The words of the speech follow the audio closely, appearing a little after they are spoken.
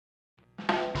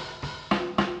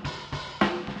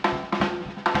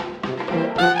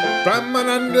From an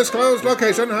undisclosed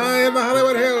location high in the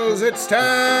Hollywood Hills, it's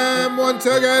time once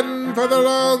again for the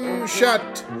long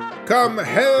shot. Come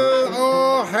hell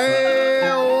or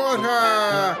high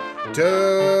water,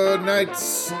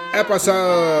 tonight's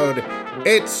episode.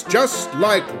 It's just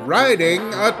like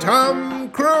riding a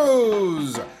Tom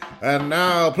Cruise. And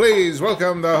now please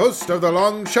welcome the host of the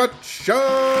long shot,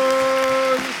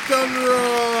 Sean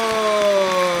Conroy.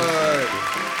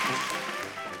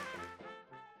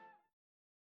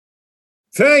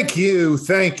 Thank you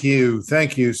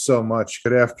so much.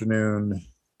 Good afternoon,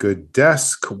 good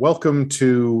desk. Welcome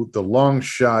to The Long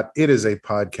Shot. It is a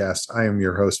podcast. I am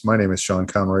your host. My name is Sean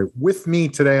Conroy. With me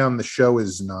today on the show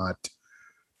is not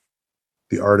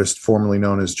the artist formerly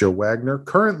known as Joe Wagner,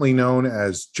 currently known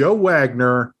as Joe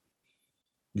Wagner.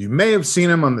 You may have seen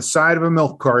him on the side of a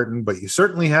milk carton, but you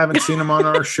certainly haven't seen him on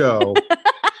our show.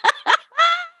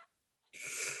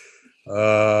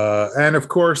 And of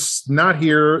course, not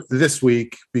here this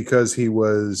week because he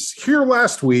was here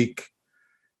last week,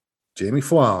 Jamie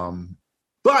Flom.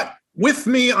 But with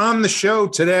me on the show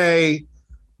today,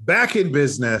 back in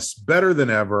business, better than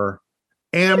ever,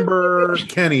 Amber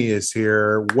Kenny is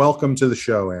here. Welcome to the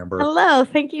show, Amber. Hello.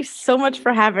 Thank you so much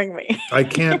for having me.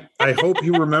 I hope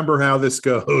you remember how this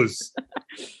goes.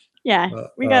 Yeah,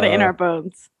 we got it in our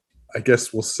bones. I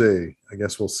guess we'll see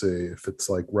if it's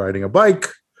like riding a bike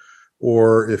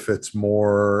or if it's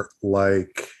more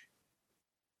like,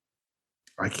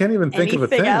 I can't even think of a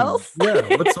thing. Else? Yeah.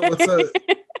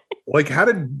 Like how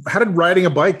did riding a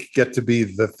bike get to be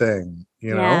the thing?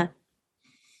 You know? Yeah.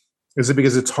 Is it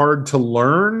because it's hard to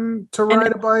learn to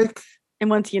ride a bike?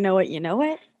 And once you know it, you know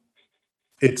it.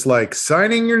 It's like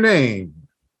signing your name.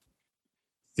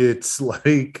 It's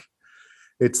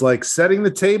like setting the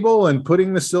table and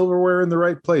putting the silverware in the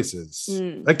right places.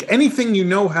 Like anything you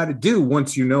know how to do,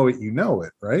 once you know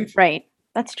it, right? Right.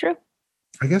 That's true.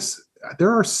 I guess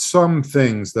there are some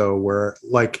things though where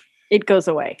like it goes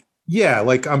away. Yeah,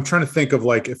 like I'm trying to think of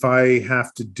like if I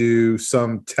have to do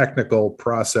some technical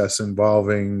process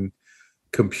involving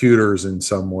computers in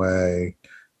some way,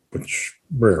 which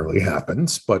rarely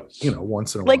happens, but you know,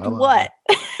 once in a while. Like what?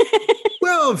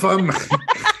 Well, if I'm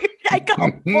I got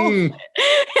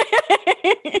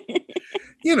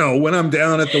you know, when I'm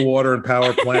down at the water and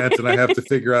power plant and I have to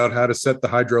figure out how to set the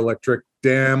hydroelectric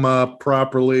dam up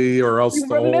properly, or else you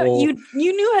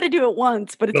knew how to do it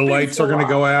once, but the lights are going to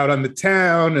go out on the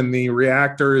town and the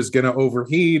reactor is going to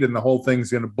overheat and the whole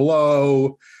thing's going to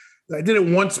blow. I did it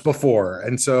once before.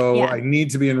 And so I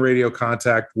need to be in radio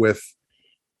contact with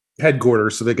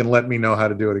headquarters so they can let me know how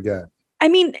to do it again. I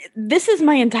mean, this is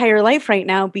my entire life right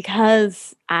now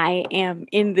because I am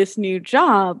in this new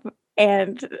job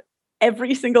and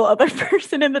every single other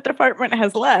person in the department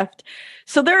has left.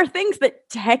 So there are things that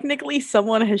technically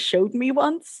someone has showed me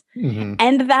once. Mm-hmm.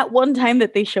 And that one time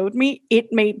that they showed me,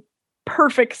 it made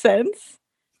perfect sense.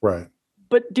 Right.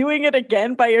 But doing it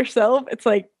again by yourself, it's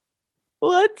like,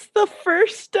 what's the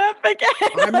first step again?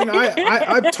 I mean,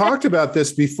 I've talked about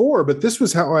this before, but this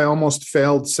was how I almost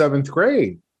failed 7th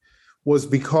grade, was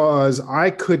because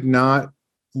I could not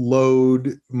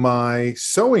load my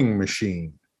sewing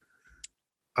machine.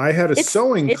 I had a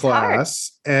sewing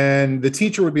class and the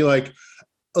teacher would be like,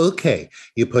 okay,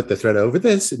 you put the thread over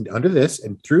this and under this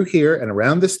and through here and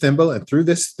around this thimble and through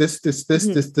this.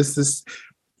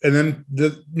 And then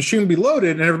the machine would be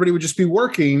loaded and everybody would just be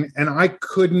working and I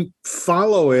couldn't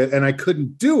follow it and I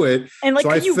couldn't do it. And like,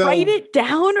 could you write it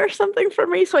down or something for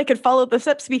me so I could follow the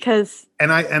steps? Because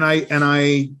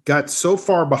I got so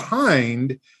far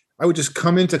behind, I would just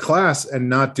come into class and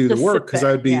not do the work because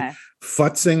I would be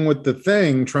futzing with the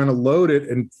thing, trying to load it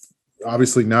and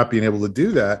obviously not being able to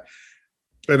do that.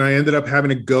 And I ended up having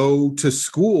to go to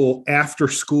school after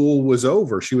school was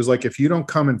over. She was like, if you don't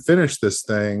come and finish this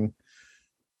thing,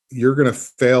 you're going to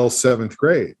fail 7th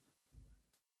grade.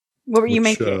 What were you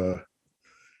making?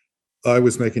 I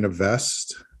was making a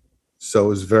vest. So it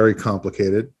was very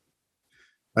complicated.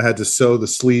 I had to sew the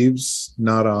sleeves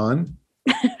not on.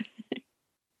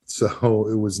 So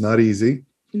it was not easy.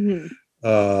 Mm-hmm.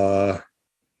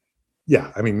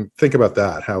 Yeah, I mean, think about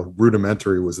that. How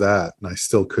rudimentary was that? And I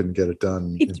still couldn't get it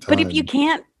done in time. But if you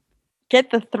can't get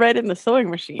the thread in the sewing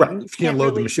machine, right. You can't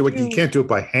load the machine. You can't do it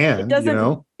by hand.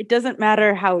 It doesn't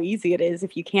matter how easy it is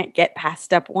if you can't get past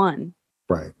step 1.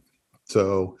 Right.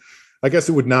 So I guess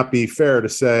it would not be fair to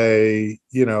say,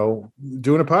 you know,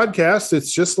 doing a podcast,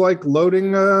 it's just like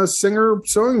loading a Singer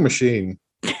sewing machine.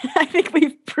 I think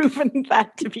we've proven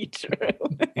that to be true.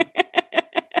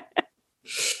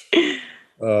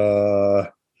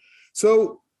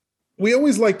 So we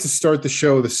always like to start the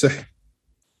show the same.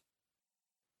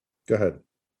 Go ahead.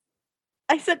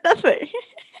 I said nothing.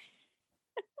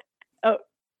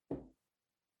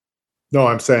 No,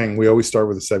 I'm saying we always start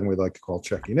with a segment we'd like to call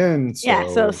checking in. So,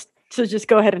 Yeah. So just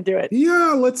go ahead and do it.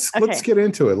 yeah, let's get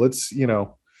into it. Let's,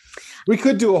 we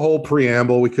could do a whole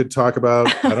preamble. We could talk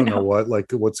about, I don't know what,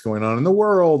 like what's going on in the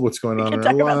world, what's going on in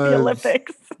our lives. The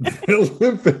Olympics. The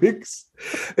Olympics.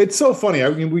 It's so funny. I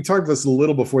mean, we talked this a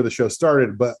little before the show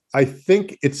started, but I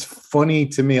think it's funny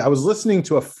to me. I was listening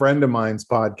to a friend of mine's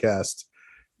podcast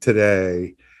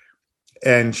today,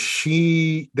 and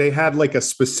they had like a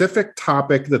specific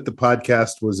topic that the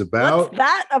podcast was about. What's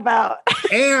that about?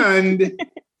 And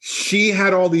she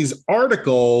had all these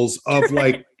articles of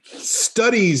like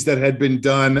studies that had been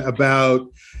done about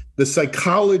the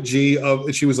psychology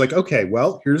of, she was like, okay,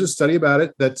 well, here's a study about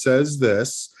it that says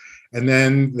this. And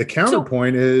then the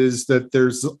counterpoint is that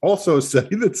there's also a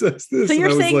study that says this. So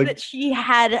you're saying that she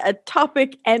had a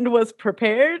topic and was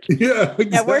prepared? Yeah,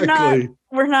 exactly. Yeah,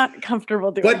 we're not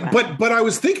comfortable doing that. But I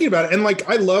was thinking about it, and like,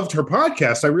 I loved her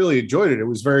podcast. I really enjoyed it. It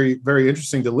was very, very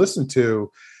interesting to listen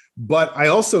to. But I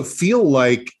also feel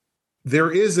like there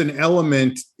is an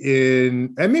element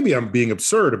in, and maybe I'm being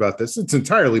absurd about this. It's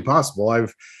entirely possible.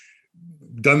 I've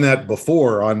done that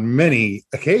before on many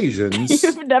occasions.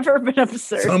 You've never been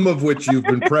absurd. Some of which you've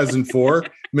been present for,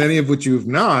 many of which you've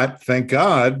not, thank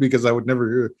God, because I would never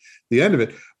hear the end of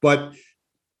it. But,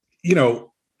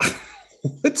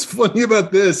 what's funny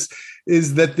about this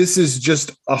is that this is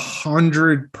just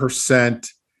 100%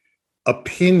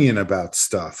 opinion about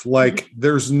stuff. Like,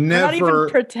 there's never, not even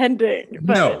pretending.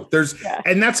 No,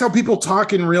 and that's how people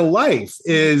talk in real life,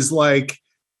 is like,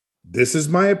 this is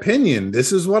my opinion.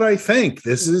 This is what I think.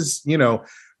 This is,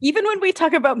 Even when we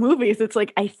talk about movies, it's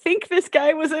like, I think this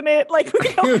guy was in it. Like, we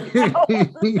don't know.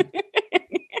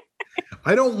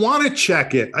 I don't want to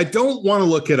check it. I don't want to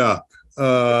look it up.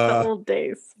 The old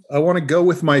days. I want to go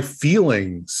with my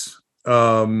feelings.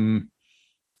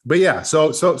 But yeah,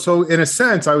 so in a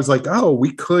sense, I was like, oh,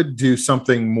 we could do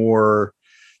something more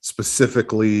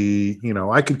specifically.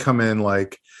 I could come in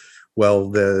like, well,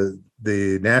 the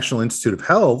National Institute of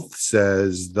Health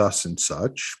says thus and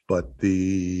such, but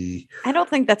I don't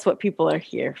think that's what people are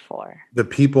here for. The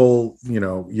people,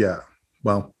 yeah.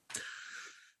 Well,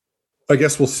 I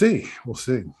guess we'll see. We'll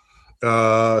see.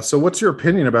 So what's your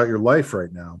opinion about your life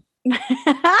right now?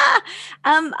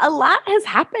 A lot has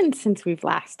happened since we've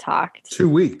last talked. 2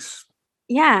 weeks.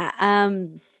 Yeah.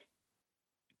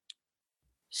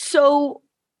 So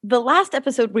the last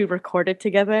episode we recorded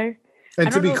together. And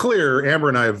to be clear, Amber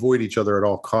and I avoid each other at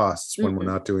all costs when we're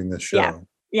not doing this show.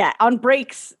 Yeah. On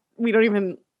breaks, we don't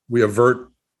even. We avert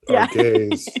our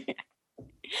gaze.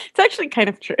 It's actually kind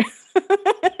of true.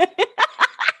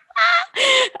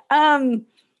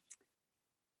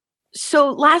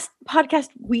 So last podcast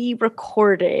we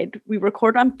record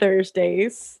on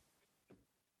Thursdays.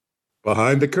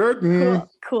 Behind the curtain.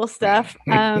 Cool stuff.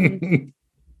 And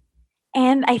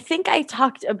I think I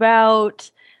talked about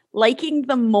liking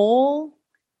The Mole.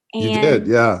 And, you did,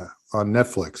 yeah, on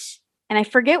Netflix. And I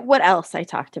forget what else I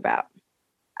talked about.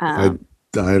 I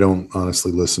don't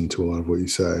honestly listen to a lot of what you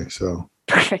say, so.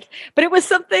 Perfect. But it was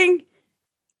something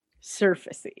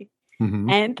surfacey. Mm-hmm.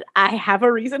 And I have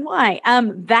a reason why.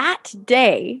 That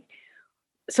day,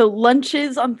 so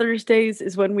lunches on Thursdays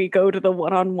is when we go to the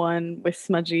one-on-one with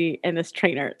Smudgy and this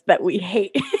trainer that we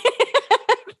hate.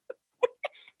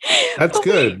 That's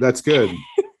good. That's good.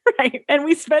 Right. And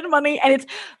we spend money, and it's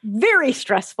very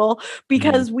stressful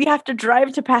because we have to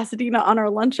drive to Pasadena on our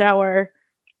lunch hour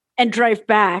and drive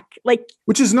back.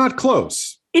 Which is not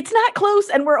close. It's not close,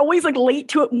 and we're always like late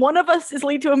to it. One of us is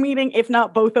late to a meeting, if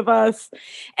not both of us.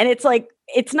 And it's like,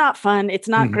 it's not fun. It's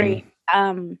not great.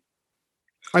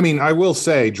 I mean, I will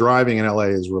say driving in LA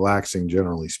is relaxing,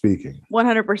 generally speaking.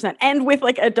 100%. And with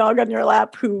like a dog on your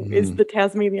lap who is the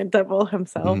Tasmanian devil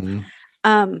himself.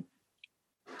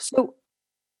 So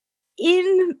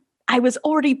I was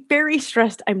already very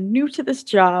stressed. I'm new to this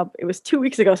job. It was 2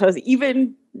 weeks ago, so I was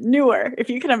even newer, if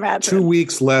you can imagine. 2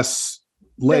 weeks less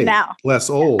late, now. Less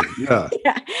old. Yeah.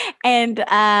 Yeah. And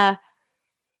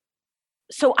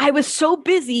so I was so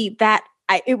busy that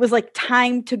it was like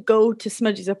time to go to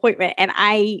Smudgy's appointment, and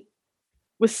I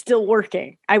was still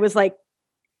working. I was like,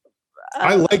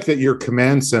 I like that your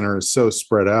command center is so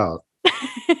spread out.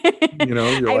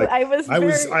 You're like,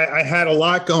 I had a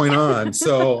lot going on,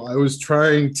 so I was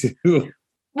trying to.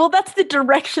 Well, that's the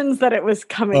directions that it was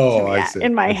coming to me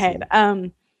in my head.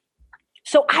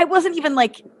 So I wasn't even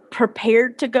like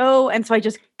prepared to go, and so I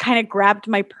just kind of grabbed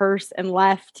my purse and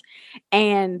left.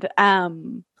 And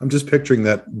I'm just picturing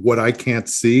that what I can't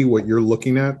see, what you're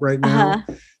looking at right now.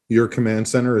 Your command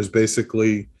center is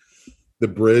basically the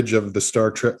bridge of the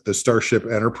Starship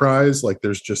Enterprise. Like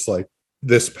there's just like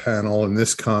this panel and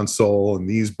this console and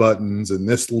these buttons and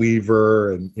this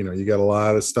lever, and you got a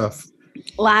lot of stuff.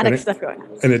 A lot of stuff going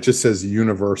on. And it just says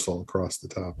Universal across the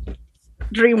top.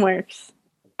 DreamWorks.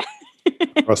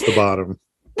 Across the bottom.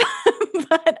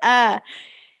 But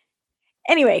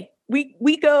anyway,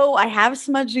 we go. I have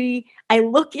Smudgy. I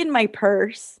look in my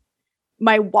purse.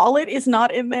 My wallet is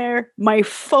not in there. My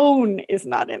phone is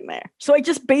not in there. So I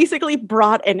just basically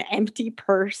brought an empty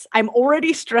purse. I'm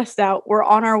already stressed out. We're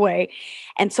on our way.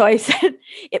 And so I said,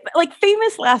 like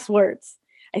famous last words.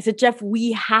 I said, Jeff,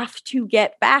 we have to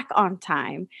get back on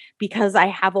time because I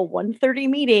have a 1:30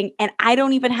 meeting and I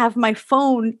don't even have my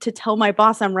phone to tell my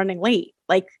boss I'm running late.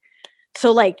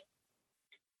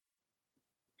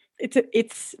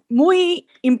 It's muy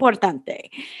importante.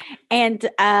 And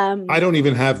I don't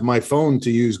even have my phone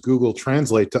to use Google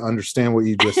Translate to understand what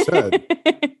you just said.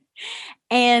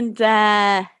 And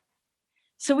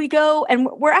so we go, and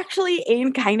we're actually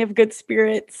in kind of good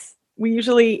spirits. We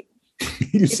usually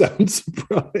you sound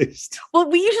surprised. Well,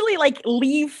 we usually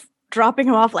leave dropping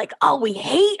him off like, oh, we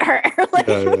hate her.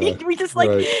 We just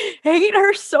hate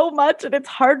her so much, and it's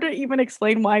hard to even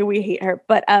explain why we hate her.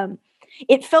 But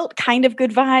it felt kind of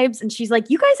good vibes. And she's like,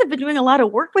 you guys have been doing a lot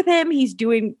of work with him. He's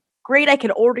doing great. I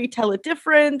can already tell a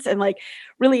difference, and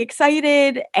really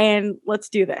excited. And let's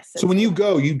do this. So when you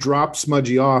go, you drop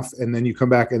Smudgy off and then you come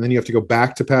back and then you have to go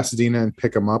back to Pasadena and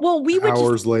pick him up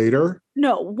hours later.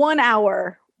 No, 1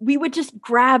 hour. We would just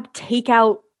grab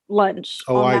takeout lunch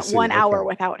on that 1 hour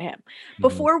without him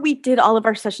before we did all of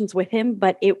our sessions with him.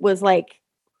 But it was like,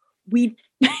 we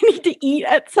need to eat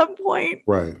at some point.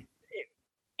 Right.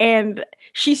 And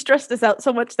she stressed us out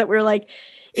so much that we're like,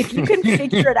 if you can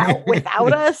figure it out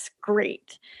without us,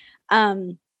 great.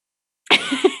 She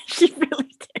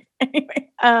really did. Anyway,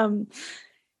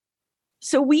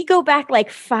 so we go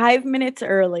back 5 minutes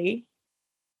early.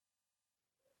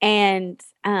 And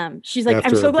she's like,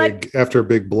 I'm so glad. After a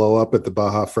big blow up at the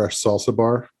Baja Fresh salsa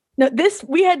bar. No,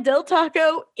 we had Del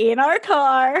Taco in our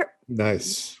car.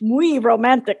 Nice. Muy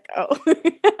romantico.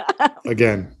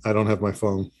 Again, I don't have my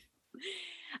phone.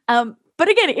 But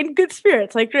again, in good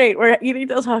spirits, great, we're eating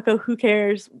Del Taco, who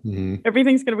cares? Mm-hmm.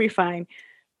 Everything's going to be fine.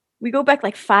 We go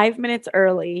back 5 minutes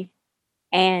early,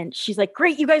 and she's like,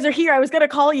 great, you guys are here. I was going to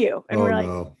call you. And we're like,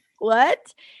 no.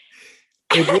 What?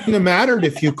 It wouldn't have mattered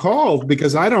if you called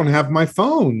because I don't have my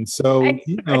phone. So,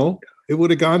 it would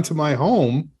have gone to my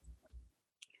home.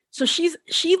 So she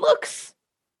looks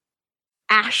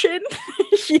ashen.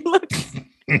 She looks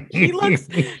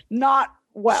not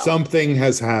well. Something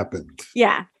has happened.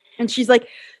 Yeah. And she's like,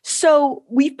 so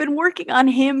we've been working on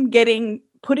him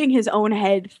putting his own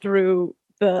head through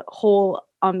the hole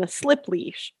on the slip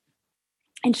leash.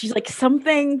 And she's like,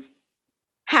 something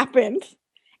happened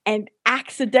and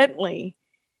accidentally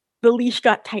the leash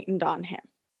got tightened on him.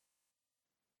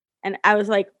 And I was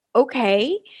like,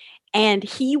 okay. And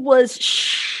he was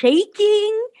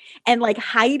shaking and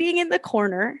hiding in the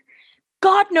corner.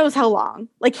 God knows how long.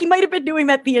 He might have been doing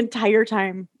that the entire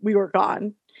time we were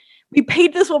gone. We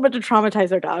paid this woman to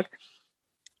traumatize our dog.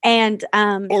 And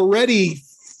already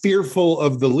fearful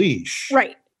of the leash.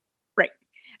 Right.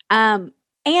 And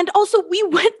also we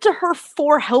went to her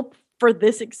for help for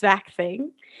this exact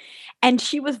thing. And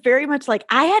she was very much like,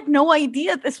 I had no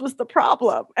idea this was the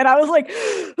problem. And I was like,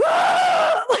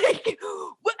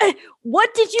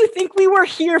 what did you think we were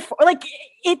here for?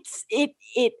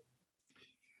 It.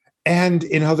 And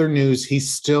in other news,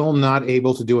 he's still not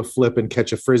able to do a flip and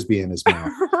catch a Frisbee in his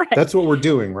mouth. Right. That's what we're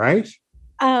doing, right?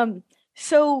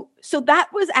 So that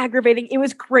was aggravating. It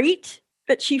was great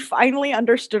that she finally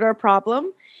understood our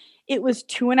problem. It was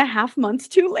 2.5 months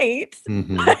too late.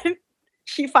 Mm-hmm. But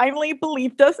she finally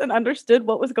believed us and understood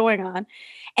what was going on.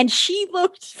 And she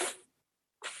looked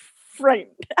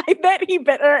frightened. I bet he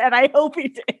bit her, and I hope he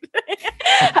did.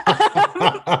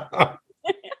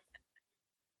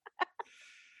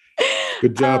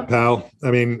 Good job, pal.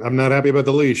 I mean, I'm not happy about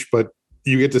the leash, but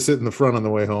you get to sit in the front on the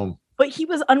way home. But he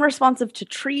was unresponsive to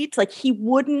treats. He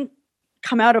wouldn't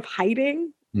come out of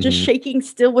hiding, just shaking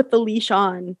still with the leash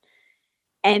on.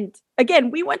 And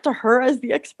again, we went to her as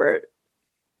the expert.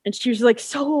 And she was like,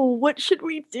 so what should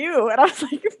we do? And I was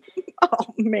like,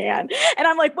 oh, man. And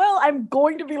I'm like, well, I'm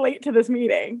going to be late to this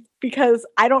meeting because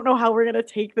I don't know how we're going to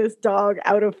take this dog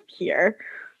out of here.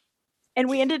 And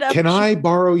we ended up. Can I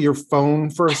borrow your phone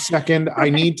for a second? Right. I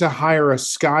need to hire a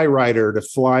Skyrider to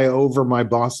fly over my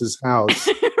boss's house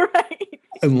right.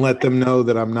 and let them know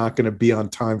that I'm not going to be on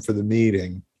time for the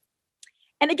meeting.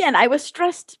 And again, I was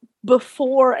stressed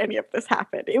before any of this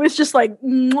happened. It was just like,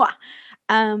 mwah.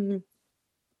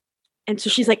 And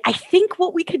so she's like, I think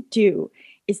what we could do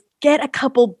is get a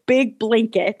couple big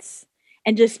blankets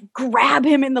and just grab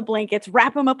him in the blankets,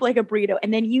 wrap him up like a burrito,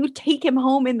 and then you take him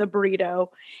home in the burrito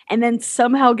and then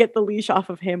somehow get the leash off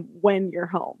of him when you're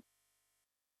home.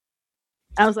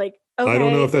 I was like, okay. I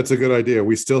don't know if that's a good idea.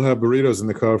 We still have burritos in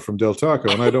the car from Del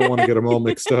Taco, and I don't want to get them all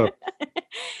mixed up.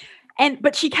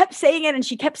 But she kept saying it, and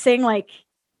she kept saying, like,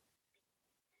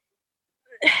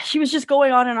 she was just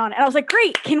going on. And I was like,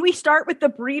 great. Can we start with the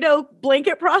burrito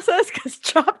blanket process? Because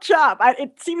chop.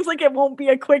 It seems like it won't be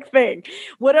a quick thing.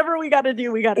 Whatever we got to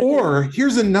do, we got to do. Or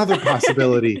here's another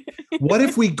possibility. What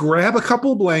if we grab a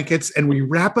couple blankets and we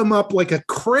wrap them up like a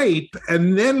crepe,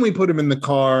 and then we put them in the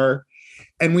car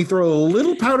and we throw a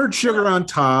little powdered sugar on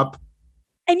top?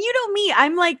 And you know me,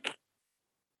 I'm like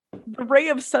the ray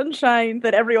of sunshine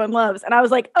that everyone loves. And I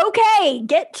was like, okay,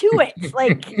 get to it.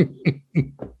 Like,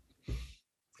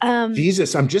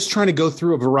 Jesus, I'm just trying to go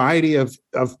through a variety of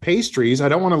pastries. I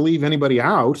don't want to leave anybody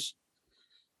out.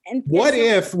 And what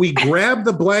if we grab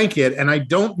the blanket, and I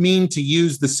don't mean to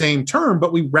use the same term,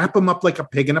 but we wrap him up like a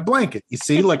pig in a blanket. You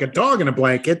see, like a dog in a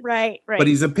blanket. Right. But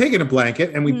he's a pig in a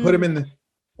blanket, and we put him in the...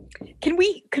 Can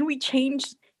we change...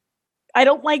 I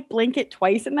don't like blanket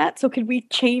twice in that, so could we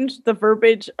change the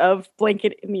verbiage of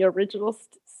blanket in the original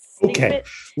statement? Okay,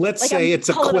 let's say it's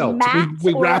a quilt.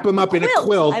 We wrap him up in a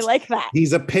quilt. I like that.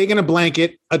 He's a pig in a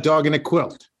blanket, a dog in a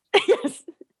quilt. Yes.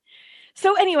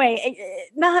 So anyway,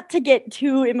 not to get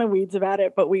too in the weeds about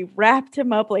it, but we wrapped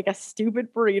him up like a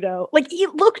stupid burrito. Like, he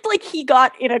looked like he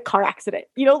got in a car accident.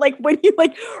 You know, like when you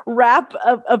like wrap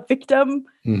a victim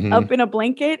up in a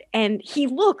blanket, and he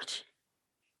looked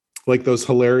like those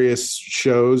hilarious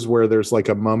shows where there's like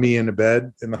a mummy in a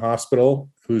bed in the hospital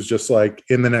who's just like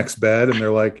in the next bed, and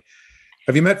they're like,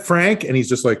 have you met Frank? And he's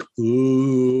just like,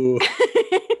 ooh.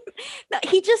 No,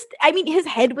 his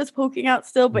head was poking out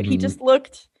still, but he just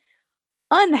looked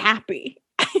unhappy.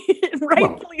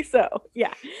 Rightfully so.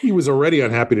 Yeah. He was already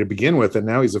unhappy to begin with, and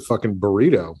now he's a fucking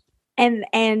burrito. And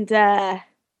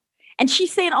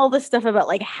she's saying all this stuff about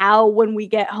like how when we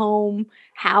get home,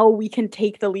 how we can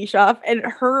take the leash off. And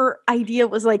her idea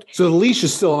was like, so the leash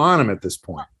is still on him at this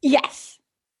point. Yes.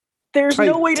 There's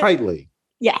no way to tightly.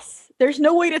 Yes. There's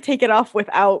no way to take it off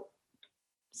without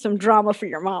some drama for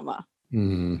your mama.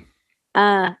 Mm-hmm.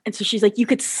 And so she's like, you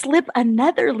could slip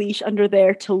another leash under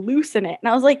there to loosen it. And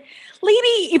I was like,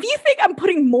 lady, if you think I'm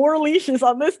putting more leashes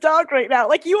on this dog right now,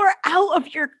 like, you are out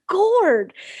of your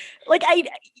gourd. Like,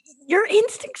 your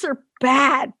instincts are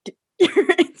bad. Your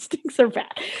instincts are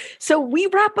bad. So we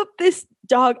wrap up this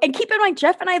dog, and keep in mind,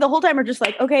 Jeff and I the whole time are just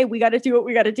like, okay, we got to do what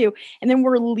we got to do. And then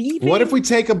we're leaving. What if we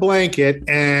take a blanket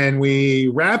and we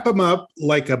wrap him up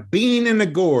like a bean in a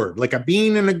gourd, like a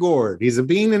bean in a gourd? He's a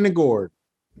bean in a gourd.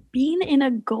 Bean in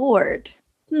a gourd.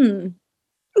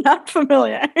 Not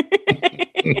familiar.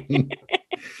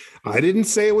 I didn't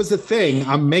say it was a thing.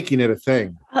 I'm making it a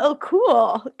thing. Oh,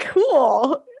 cool.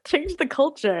 Change the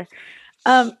culture.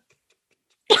 So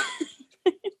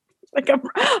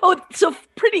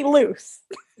pretty loose.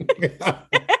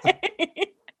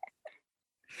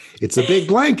 It's a big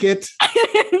blanket.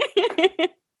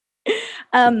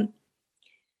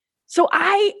 So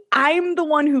I'm the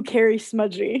one who carries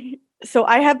Smudgy. So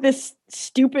I have this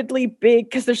stupidly big,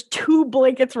 because there's 2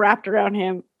 blankets wrapped around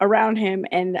him,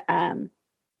 and I'm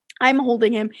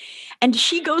holding him, and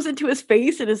she goes into his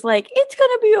face and is like, it's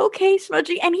gonna be okay,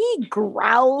 Smudgy, and he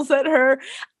growls at her.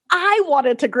 I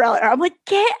wanted to growl at her. I'm like,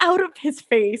 get out of his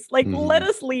face. Like, let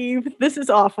us leave. This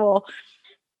is awful.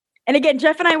 And again,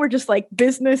 Jeff and I were just like,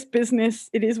 business.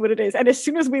 It is what it is. And as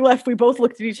soon as we left, we both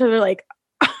looked at each other like,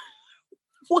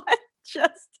 what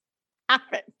just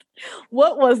happened?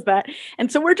 What was that?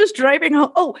 And so we're just driving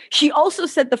home. Oh, she also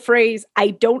said the phrase, I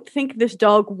don't think this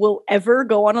dog will ever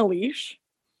go on a leash.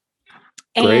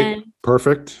 Great. And,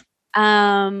 perfect.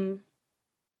 I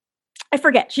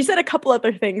forget. She said a couple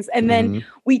other things. And then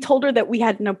we told her that we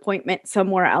had an appointment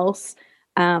somewhere else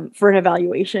for an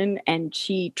evaluation. And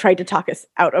she tried to talk us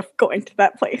out of going to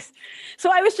that place. So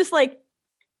I was just like,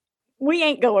 we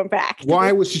ain't going back.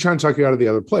 Why was she trying to talk you out of the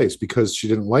other place? Because she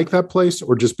didn't like that place,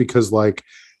 or just because, like,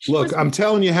 look, I'm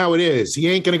telling you how it is. He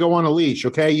ain't going to go on a leash.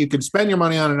 Okay. You could spend your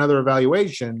money on another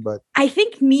evaluation, but I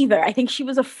think neither. I think she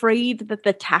was afraid that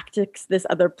the tactics this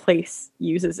other place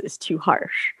uses is too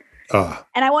harsh.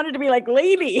 And I wanted to be like,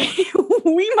 lady,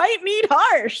 we might need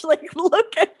harsh. Like,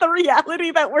 look at the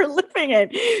reality that we're living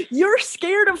in. You're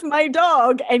scared of my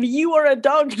dog, and you are a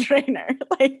dog trainer.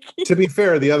 Like, to be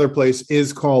fair, the other place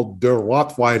is called Der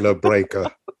Rottweiler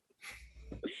Breaker.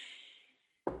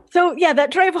 So yeah,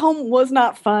 that drive home was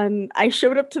not fun. I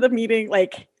showed up to the meeting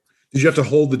like. Did you have to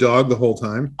hold the dog the whole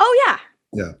time? Oh yeah.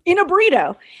 Yeah. In a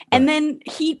burrito. And then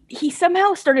he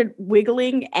somehow started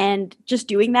wiggling, and just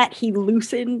doing that, he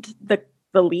loosened the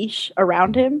the leash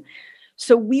around him.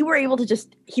 So we were able to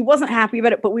he wasn't happy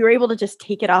about it, but we were able to just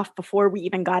take it off before we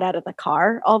even got out of the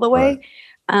car all the way.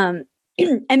 Right.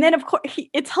 And then, of course,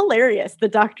 it's hilarious. The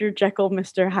Dr. Jekyll,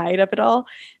 Mr. Hyde of it all.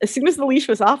 As soon as the leash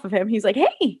was off of him, he's like,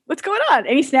 hey, what's going on?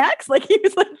 Any snacks? Like, he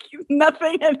was like,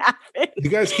 nothing had happened. You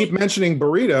guys keep mentioning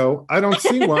burrito. I don't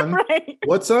see one. Right.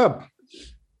 What's up?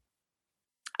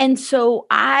 And so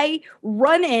I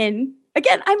run in.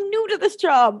 Again, I'm new to this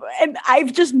job, and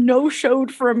I've just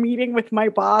no-showed for a meeting with my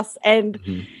boss and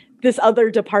this other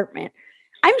department.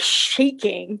 I'm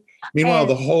shaking. Meanwhile,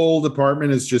 the whole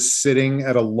department is just sitting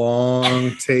at a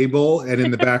long table, and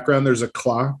in the background, there's a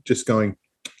clock just going.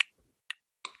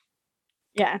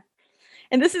 Yeah,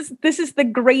 and this is the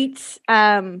great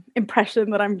impression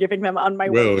that I'm giving them on my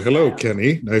way. Well, hello,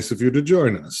 Kenny. Nice of you to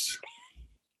join us.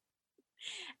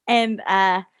 And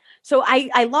so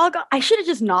I log on. I should have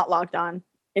just not logged on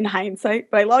in hindsight,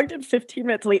 but I logged in 15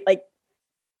 minutes late, like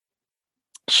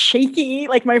shaky,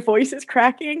 like my voice is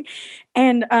cracking,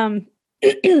 and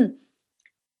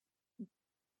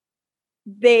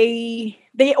they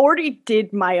already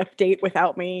did my update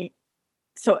without me.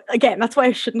 So again, that's why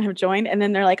I shouldn't have joined. And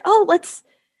then they're like, oh,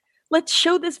 let's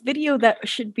show this video that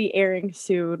should be airing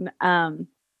soon.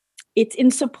 It's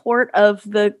in support of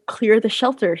the Clear the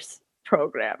Shelters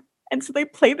program. And so they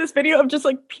play this video of just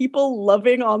like people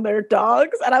loving on their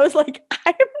dogs. And I was like,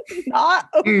 I'm not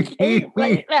okay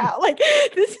right now. Like,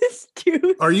 this is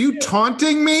too. Are you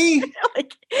taunting me?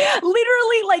 Like,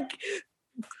 literally, like,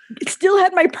 still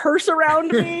had my purse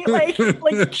around me. Like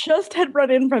just had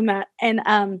run in from that.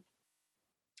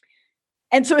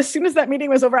 And so as soon as that meeting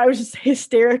was over, I was just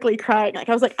hysterically crying. Like,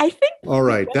 I was like, I think. All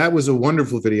right. That was a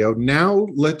wonderful video. Now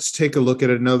let's take a look at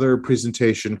another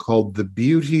presentation called The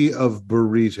Beauty of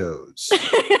Burritos.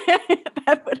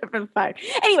 That would have been fine.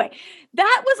 Anyway,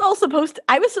 that was all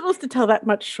I was supposed to tell that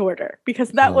much shorter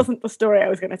because that wasn't the story I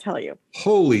was going to tell you.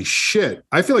 Holy shit.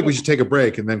 I feel like we should take a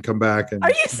break and then come back. And Are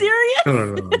you serious?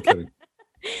 No, I'm kidding.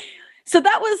 So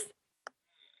that was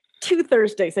 2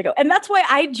 Thursdays ago. And that's why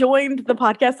I joined the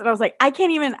podcast and I was like, I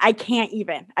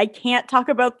can't talk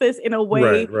about this in a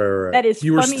way right. that is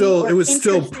you were still, it was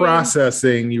still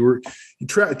processing. You were,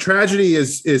 tragedy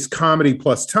is comedy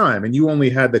plus time. And you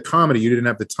only had the comedy. You didn't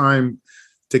have the time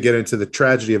to get into the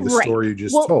tragedy of the story you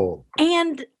just told.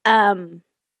 And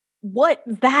what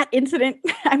that incident,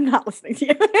 I'm not listening to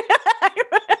you.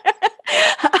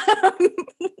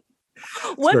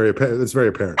 It's very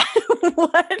apparent.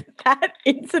 What that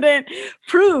incident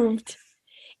proved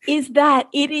is that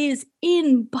it is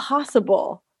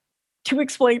impossible to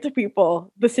explain to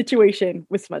people the situation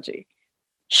with Smudgy.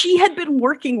 She had been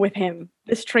working with him,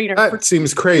 this trainer. That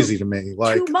seems crazy to me.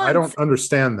 Like, I don't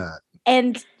understand that.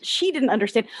 And she didn't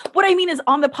understand. What I mean is,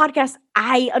 on the podcast,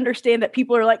 I understand that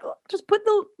people are like, just put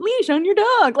the leash on your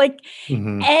dog. Like,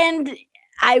 and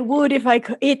I would if I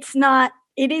could. It's not,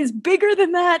 it is bigger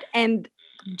than that. And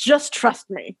just trust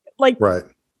me. Like, right.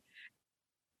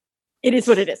 It is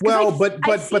what it is. Well, but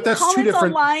that's two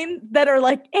different online that are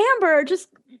like, Amber, just,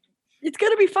 it's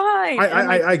going to be fine.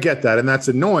 I get that. And that's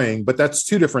annoying, but that's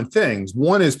two different things.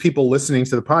 One is people listening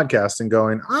to the podcast and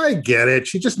going, I get it.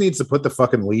 She just needs to put the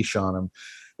fucking leash on him.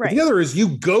 Right. The other is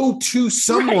you go to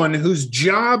someone whose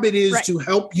job it is to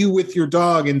help you with your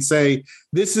dog and say,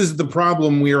 this is the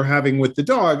problem we are having with the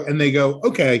dog. And they go,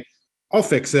 okay, I'll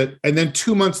fix it. And then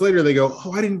 2 months later, they go,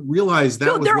 oh, I didn't realize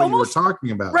that was what you were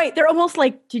talking about. Right. They're almost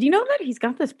like, did you know that he's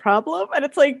got this problem? And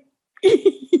it's like,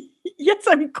 yes,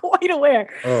 I'm quite aware.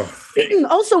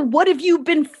 Also, what have you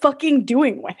been fucking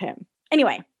doing with him?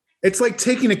 Anyway. It's like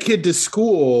taking a kid to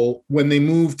school when they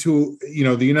move to,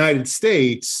 the United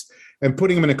States and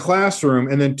putting him in a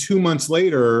classroom. And then 2 months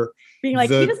later, being like,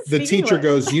 the teacher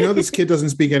goes, this kid doesn't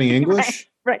speak any English.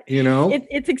 Right.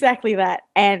 It's exactly that.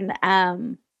 And,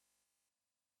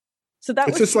 so that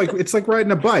it's just like it's like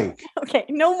riding a bike. Okay,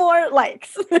 no more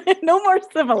likes, no more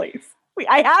similes.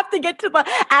 I have to get to the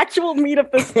actual meat of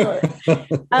the story.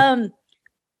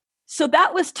 So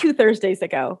that was 2 Thursdays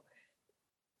ago.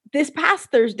 This past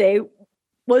Thursday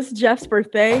was Jeff's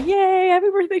birthday. Yay!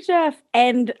 Happy birthday, Jeff!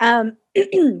 And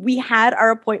we had our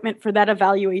appointment for that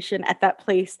evaluation at that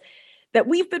place that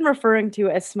we've been referring to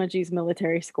as Smudgy's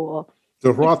military school.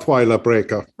 The Rottweiler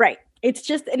breaker. Right. It's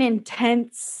just an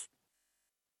intense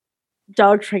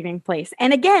dog training place.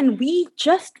 And again, we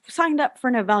just signed up for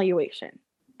an evaluation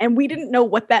and we didn't know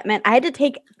what that meant. I had to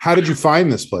take. How did you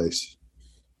find this place?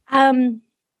 In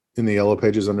the yellow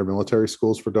pages under military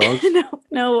schools for dogs?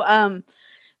 No.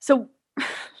 So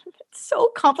it's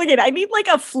so complicated. I need like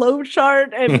a flow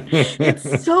chart and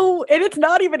it's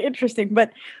not even interesting,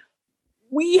 but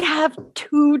we have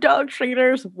 2 dog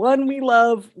trainers, one we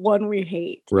love, one we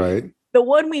hate. Right. The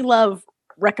one we love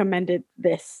recommended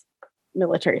this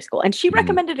military school, and she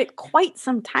recommended it quite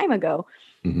some time ago.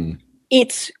 Mm-hmm.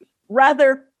 It's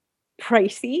rather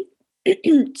pricey,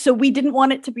 so we didn't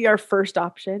want it to be our first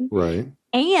option. Right.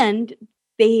 And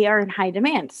they are in high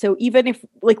demand. So even if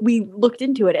we looked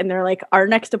into it and they're like, our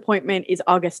next appointment is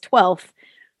August 12th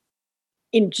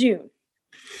in June.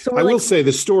 So I will say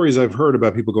the stories I've heard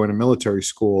about people going to military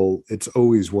school, it's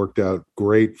always worked out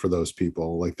great for those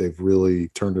people. Like they've really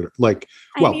turned it I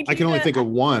can only think of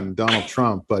one, Donald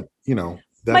Trump, but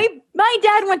my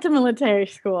dad went to military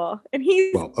school and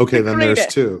he's then there's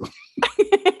 2.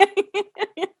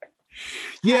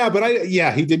 Yeah, but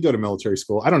he did go to military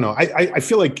school. I don't know. I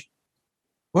feel like,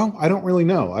 I don't really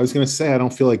know. I was going to say, I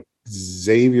don't feel like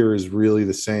Xavier is really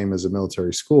the same as a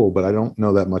military school, but I don't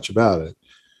know that much about it.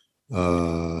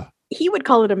 He would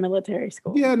call it a military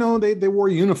school. Yeah, no, they wore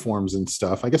uniforms and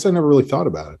stuff. I guess I never really thought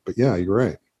about it, but yeah, you're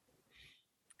right.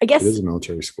 I guess it is a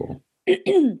military school,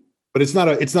 but it's not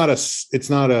a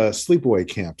sleepaway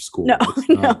camp school. No,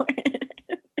 no,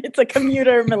 it's a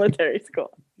commuter military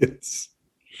school. Yes,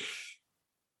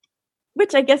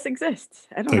 which I guess exists.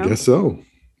 I don't know. I guess so.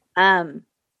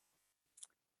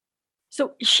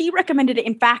 So she recommended it.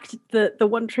 In fact, the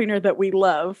one trainer that we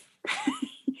love.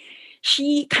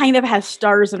 She kind of has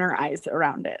stars in her eyes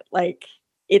around it. Like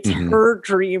it's her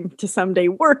dream to someday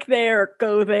work there or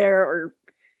go there, or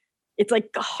it's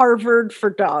like Harvard for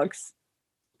dogs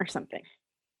or something.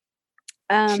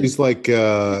 She's like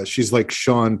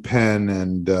Sean Penn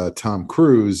and Tom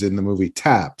Cruise in the movie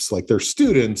Taps. Like they're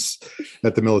students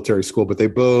at the military school, but they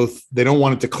don't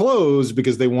want it to close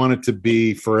because they want it to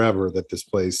be forever. That this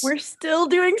place. We're still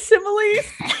doing similes.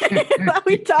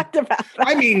 We talked about that.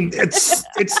 I mean, it's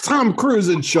Tom Cruise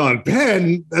and Sean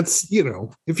Penn. That's if you're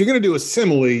gonna do a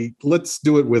simile, let's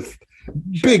do it with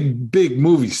big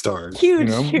movie stars. Huge,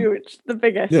 the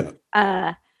biggest. Yeah.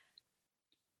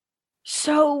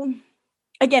 So.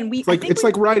 Again, it's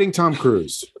like riding Tom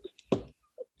Cruise.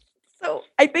 So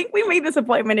I think we made this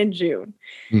appointment in June,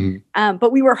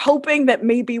 but we were hoping that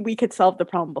maybe we could solve the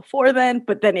problem before then.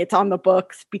 But then it's on the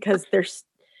books because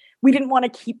we didn't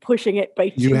want to keep pushing it by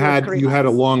 2 or 3 you had a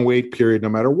months. long wait period no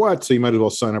matter what, so you might as well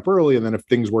sign up early, and then if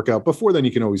things work out before then,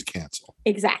 you can always cancel.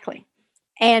 Exactly.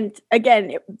 And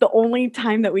again, the only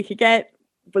time that we could get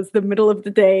was the middle of the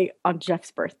day on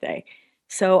Jeff's birthday.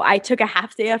 So I took a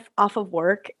half day off of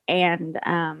work, and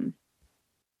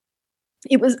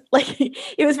it was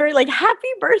very like happy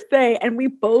birthday. And we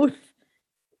both,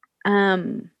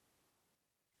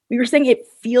 we were saying it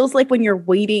feels like when you're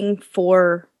waiting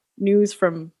for news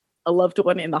from a loved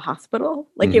one in the hospital.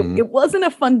 Like it wasn't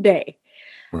a fun day,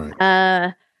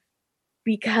 right?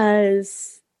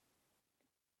 Because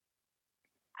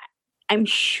I'm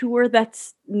sure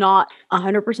that's not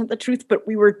 100% the truth, but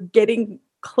we were getting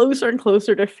closer and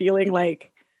closer to feeling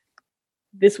like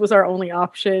this was our only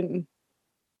option.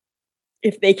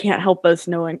 If they can't help us,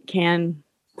 no one can.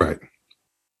 Right.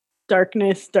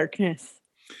 Darkness,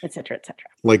 etc., etc.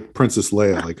 Like Princess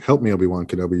Leia, like, help me, Obi-Wan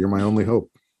Kenobi. You're my only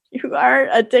hope. You are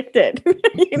addicted.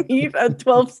 You need a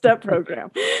 12-step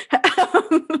program.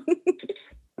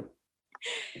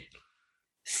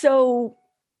 So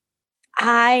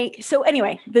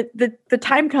anyway, the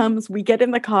time comes, we get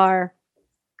in the car,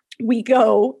 we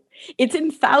go. It's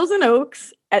in Thousand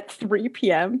Oaks at 3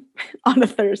 p.m. on a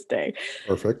Thursday.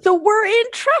 Perfect. So we're in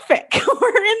traffic.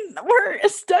 We're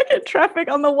stuck in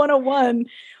traffic on the 101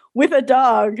 with a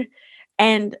dog,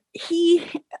 and he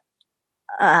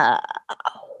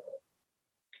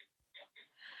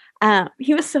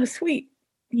was so sweet.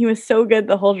 He was so good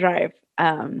the whole drive.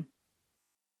 Until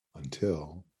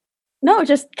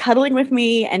just cuddling with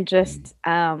me and just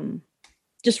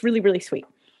really, really sweet.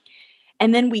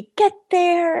 And then we get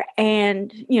there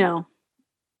and,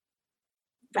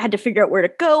 had to figure out where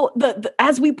to go.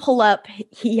 As we pull up,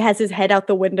 he has his head out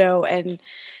the window and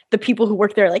the people who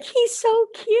work there are like, he's so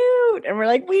cute. And we're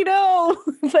like, we know,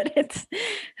 but it's,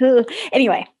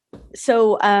 anyway.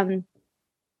 So,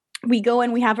 we go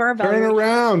and we have our evaluation. Turn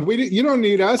around. You don't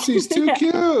need us. He's too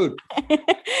cute.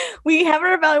 We have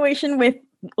our evaluation with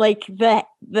like the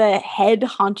head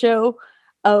honcho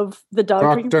of the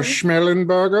dog. Dr.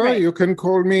 Schmellenberger. Right. You can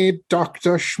call me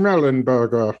Dr.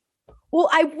 Schmellenberger.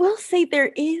 Well, I will say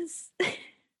there is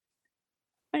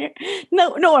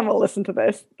no one will listen to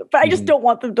this, but I just don't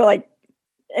want them to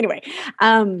anyway.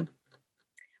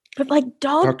 But like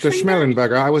Dr.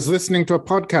 Schmellenberger, I was listening to a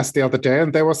podcast the other day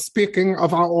and they were speaking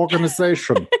of our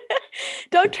organization.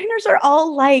 Dog trainers are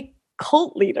all like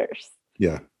cult leaders.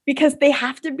 Yeah. Because they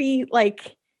have to be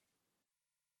like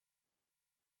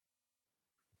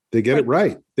They get it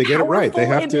right. They get it right. They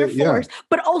have to, force,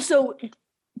 but also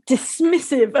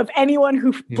dismissive of anyone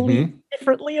who believes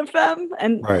differently of them.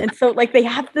 And so like they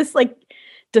have this like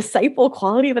disciple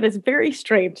quality that is very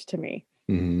strange to me.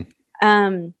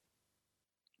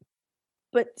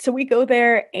 But so we go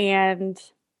there and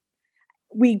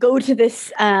we go to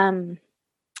this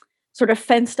sort of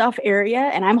fenced off area,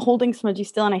 and I'm holding Smudgy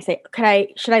still, and I say,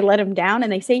 should I let him down?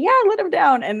 And they say, yeah, let him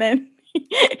down. And then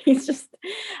he's just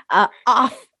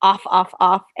off.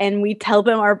 And we tell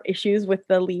them our issues with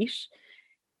the leash.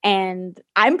 And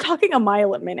I'm talking a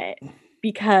mile a minute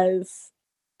because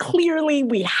clearly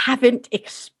we haven't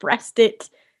expressed it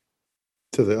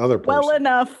to the other person well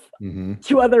enough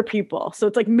to other people. So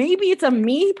it's like, maybe it's a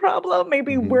me problem.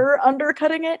 Maybe we're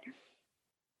undercutting it.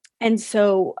 And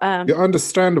so you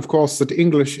understand, of course, that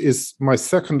English is my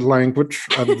second language,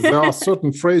 and there are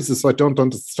certain phrases I don't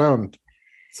understand.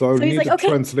 So I need a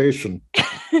translation.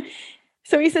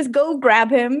 So he says, go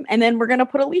grab him, and then we're going to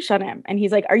put a leash on him. And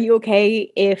he's like, are you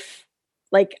okay if,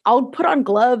 like, I'll put on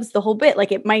gloves the whole bit.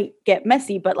 Like, it might get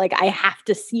messy, but, like, I have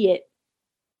to see it.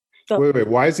 So, wait.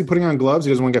 Why is he putting on gloves?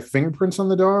 He doesn't want to get fingerprints on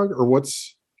the dog? Or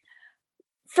what's...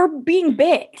 For being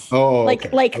bit. Oh,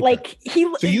 like he.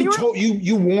 So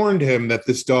you warned him that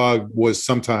this dog was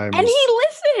sometimes, and he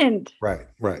listened.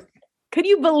 Right. Could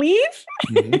you believe?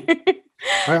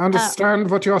 I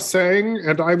understand what you're saying,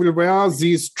 and I will wear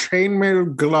these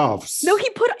chainmail gloves. No, he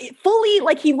put fully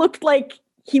like he looked like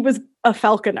he was a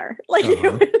falconer. Like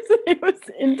it was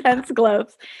intense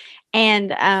gloves,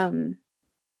 and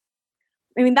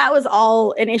I mean, that was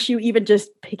all an issue, even just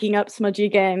picking up Smudgy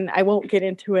again. I won't get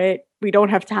into it. We don't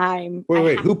have time.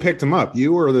 Wait. Who picked him up?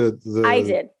 You or the I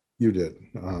did. You did.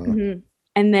 And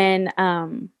then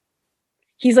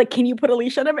he's like, can you put a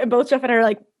leash on him? And both Jeff and I are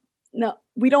like, no,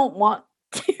 we don't want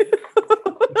to.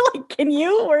 Like, can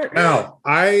you? Or now,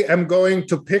 I am going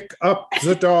to pick up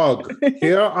the dog.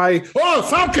 Oh,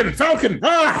 Falcon!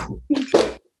 Ah!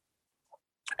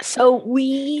 So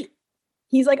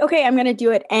he's like, okay, I'm going to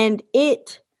do it. And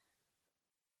it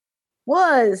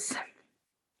was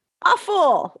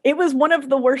awful. It was one of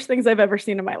the worst things I've ever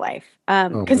seen in my life.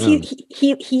 Because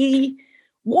he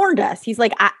warned us. He's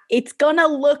like, it's going to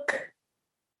look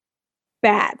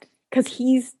bad. Because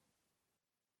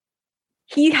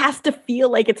he has to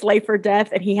feel like it's life or death,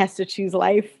 and he has to choose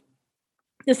life.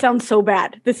 This sounds so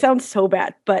bad.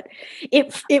 But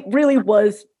it really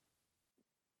was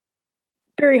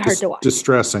very hard to watch.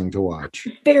 Distressing to watch.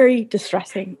 Very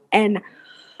distressing. And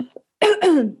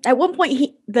at one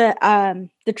point, the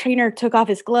trainer took off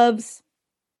his gloves.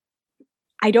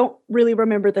 I don't really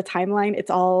remember the timeline.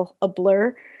 It's all a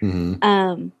blur.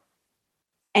 And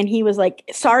he was like,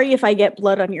 sorry if I get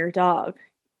blood on your dog.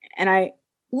 And I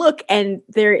look, and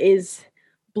there is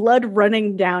blood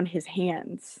running down his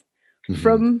hands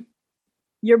from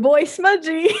your boy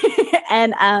Smudgy.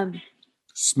 And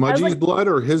Smudgy's blood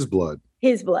or his blood?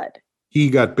 His blood.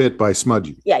 He got bit by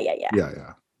Smudgy.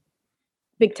 Yeah.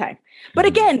 Big time. But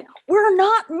again, we're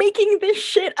not making this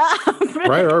shit up.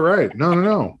 Right.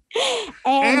 No.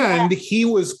 And he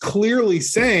was clearly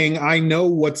saying, I know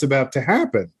what's about to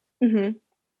happen.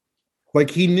 Like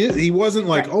he knew, he wasn't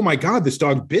like, oh my God, this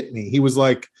dog bit me. He was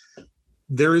like,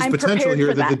 there is potential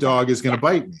here that the dog is going to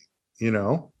bite me, you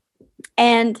know?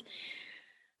 And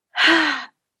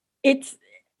it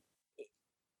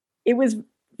was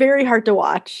very hard to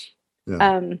watch.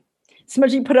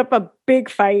 Smudgy put up a big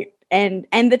fight, and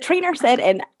the trainer said,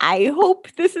 and I hope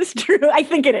this is true, I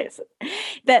think it is,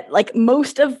 that like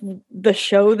most of the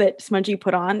show that Smudgy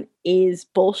put on is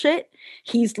bullshit.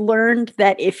 He's learned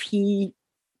that if he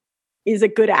is a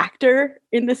good actor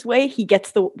in this way, he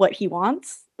gets what he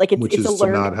wants. Like it's a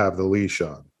learn. To not have the leash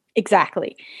on.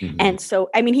 Exactly. And so,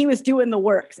 I mean, he was doing the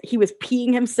work. He was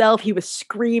peeing himself. He was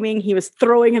screaming. He was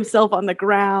throwing himself on the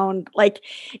ground. Like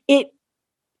it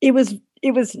was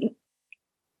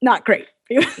not great.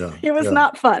 It was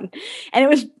not fun. And it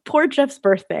was poor Jeff's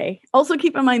birthday. Also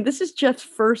keep in mind, this is Jeff's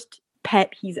first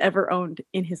pet he's ever owned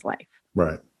in his life.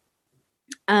 Right.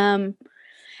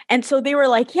 And so they were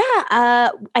like,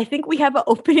 I think we have an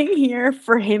opening here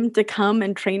for him to come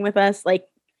and train with us, like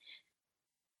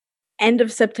end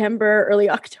of September, early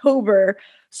October.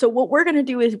 So what we're going to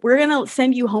do is we're going to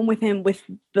send you home with him with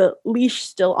the leash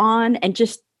still on and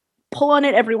just pull on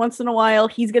it every once in a while.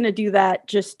 He's going to do that.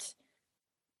 Just,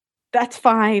 that's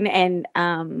fine. And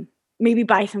maybe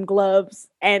buy some gloves.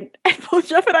 And both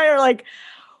Jeff and I are like,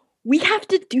 we have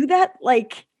to do that,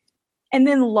 like, and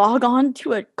then log on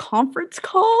to a conference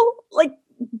call, like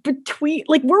between,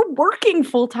 like we're working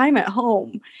full time at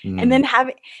home and then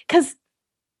having, because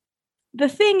the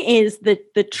thing is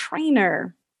that the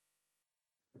trainer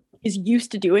is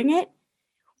used to doing it,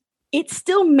 it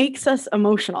still makes us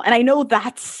emotional. And I know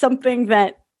that's something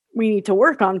that we need to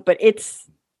work on, but it's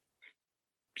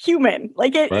human.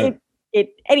 Like it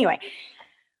anyway.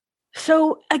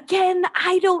 So again,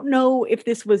 I don't know if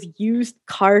this was used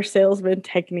car salesman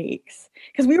techniques,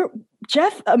 because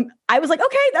Jeff, I was like,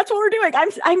 okay, that's what we're doing.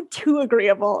 I'm too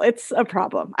agreeable. It's a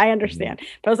problem. I understand.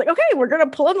 But I was like, okay, we're going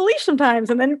to pull on the leash sometimes.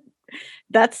 And then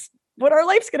that's what our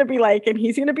life's going to be like. And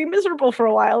he's going to be miserable for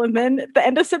a while. And then at the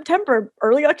end of September,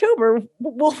 early October,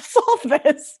 we'll solve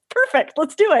this. Perfect.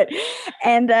 Let's do it.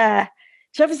 And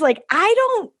Jeff is like, I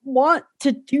don't want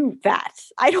to do that.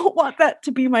 I don't want that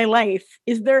to be my life.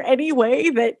 Is there any way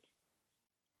that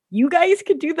you guys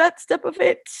could do that step of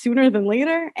it sooner than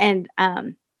later? And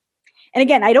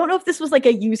again, I don't know if this was like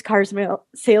a used car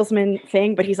salesman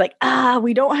thing, but he's like,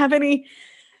 we don't have any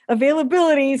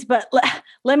availabilities, but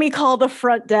let me call the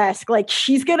front desk. Like,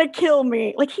 she's going to kill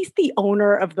me. Like, he's the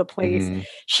owner of the place.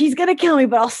 She's going to kill me,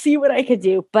 but I'll see what I could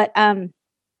do. But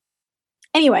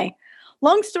anyway,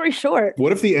 long story short.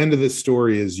 What if the end of this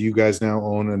story is you guys now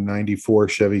own a 94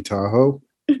 Chevy Tahoe?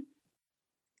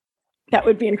 That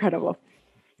would be incredible.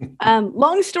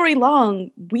 Long story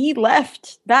long, we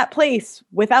left that place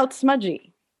without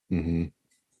Smudgy.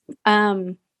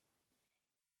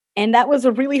 And that was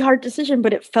a really hard decision,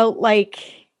 but it felt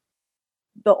like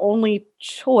the only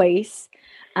choice.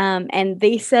 And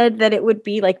they said that it would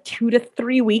be like 2 to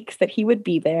 3 weeks that he would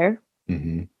be there.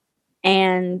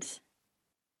 And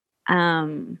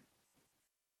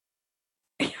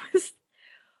it was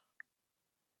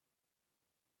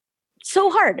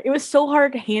so hard. It was so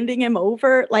hard handing him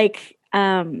over. Like,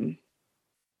 yeah,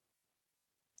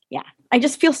 I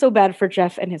just feel so bad for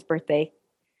Jeff and his birthday.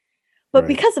 But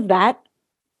because of that,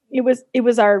 it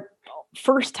was our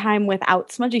first time without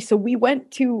Smudgy. So we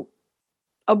went to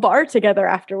a bar together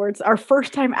afterwards. Our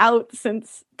first time out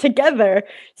since February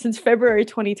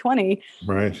 2020.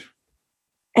 Right.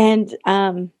 And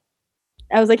I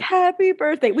was like, happy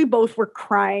birthday. We both were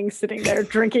crying, sitting there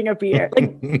drinking a beer.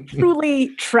 Like,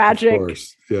 truly tragic. Of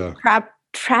course. Yeah.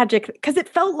 Tragic. Because it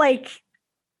felt like,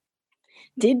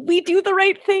 did we do the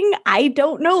right thing? I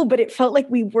don't know, but it felt like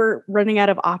we were running out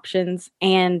of options.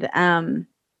 And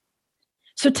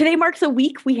so today marks a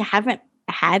week we haven't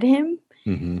had him.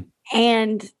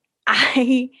 And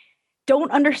I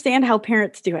don't understand how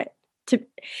parents do it.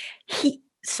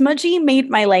 Smudgy made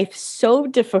my life so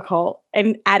difficult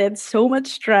and added so much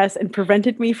stress and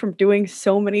prevented me from doing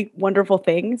so many wonderful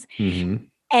things. And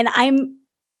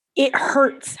it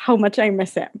hurts how much I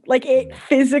miss him. Like, it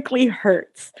physically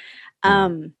hurts.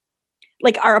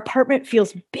 Like, our apartment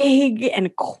feels big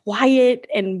and quiet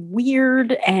and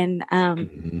weird. And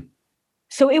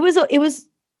so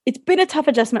it's been a tough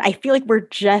adjustment. I feel like we're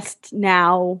just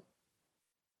now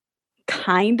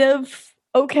kind of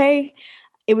okay.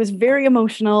 It was very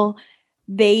emotional.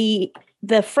 The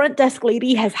front desk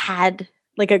lady has had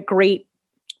like a great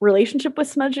relationship with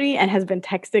Smudgy and has been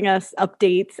texting us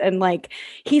updates and like,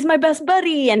 he's my best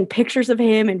buddy, and pictures of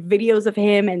him and videos of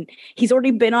him. And he's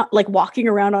already been like walking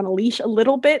around on a leash a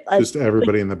little bit. Just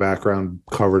everybody in the background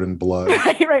covered in blood.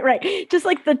 Right. Just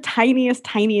like the tiniest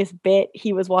bit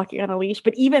he was walking on a leash.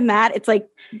 But even that, it's like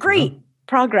great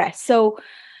progress. So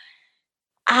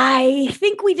I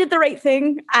think we did the right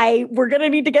thing. We're going to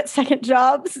need to get second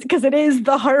jobs because it is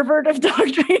the Harvard of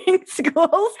dog training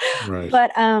schools. Right.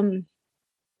 But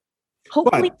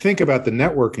hopefully. But think about the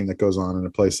networking that goes on in a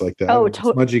place like that. Oh,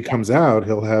 totally. When Smudgy comes out,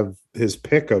 he'll have his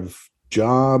pick of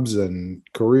jobs and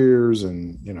careers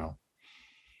and, you know.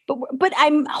 But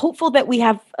I'm hopeful that we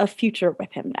have a future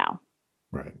with him now.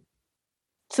 Right.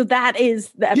 So that is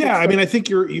the yeah. I mean, I think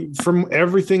from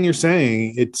everything you're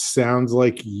saying, it sounds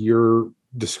like you're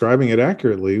describing it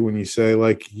accurately when you say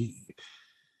like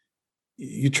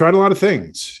you tried a lot of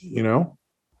things, you know,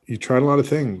 and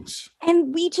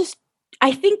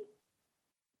I think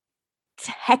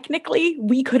technically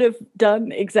we could have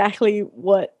done exactly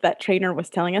what that trainer was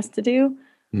telling us to do,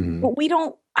 but we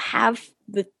don't have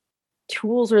the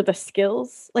tools or the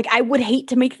skills. Like, I would hate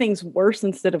to make things worse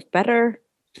instead of better.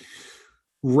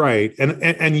 Right.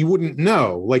 And you wouldn't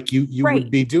know, like you would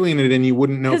be doing it and you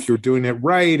wouldn't know if you were doing it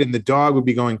right. And the dog would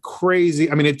be going crazy.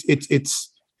 I mean, it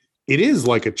is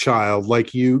like a child,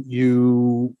 like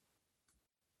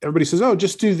everybody says, oh,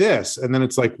 just do this. And then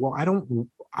it's like, well, I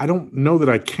don't know that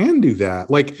I can do that.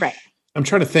 Like, I'm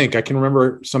trying to think. I can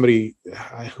remember somebody,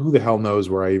 who the hell knows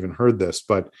where I even heard this,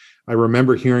 but I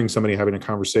remember hearing somebody having a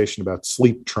conversation about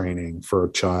sleep training for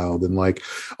a child and like,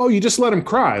 oh, you just let them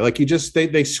cry. Like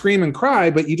they scream and cry,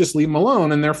 but you just leave them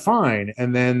alone and they're fine.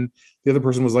 And then the other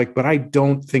person was like, but I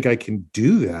don't think I can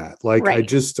do that. Like,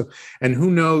 Right. And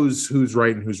who knows who's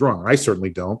right and who's wrong? I certainly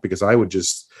don't, because I would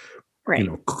just, Right.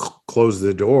 close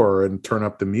the door and turn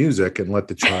up the music and let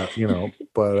the child,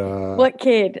 but what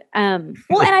kid?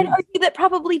 Well, and I'd argue that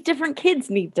probably different kids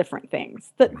need different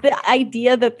things. The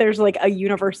idea that there's like a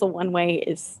universal one way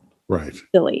is right.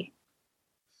 silly.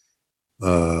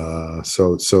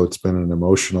 So it's been an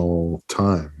emotional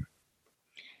time.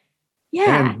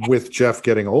 Yeah. And with Jeff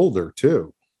getting older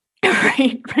too.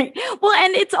 Right. Well,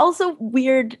 and it's also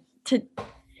weird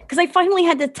because I finally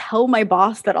had to tell my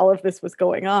boss that all of this was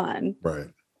going on. Right.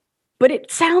 But it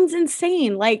sounds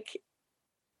insane. Like,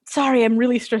 sorry, I'm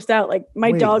really stressed out. Like,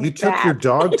 my dog. You took your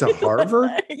dog to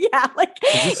Harvard? Yeah. Like,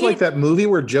 is this like that movie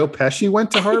where Joe Pesci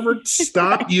went to Harvard?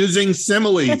 Stop using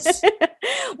similes.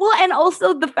 Well, and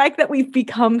also the fact that we've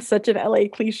become such an LA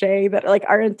cliche that like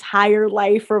our entire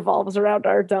life revolves around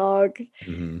our dog.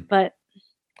 Mm-hmm. But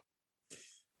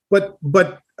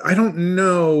I don't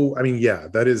know. I mean, yeah,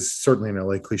 that is certainly an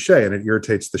LA cliche, and it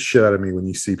irritates the shit out of me when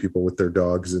you see people with their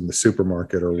dogs in the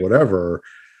supermarket or whatever.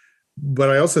 But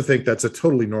I also think that's a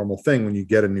totally normal thing when you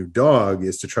get a new dog,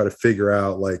 is to try to figure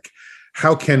out, like,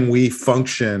 how can we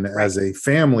function as a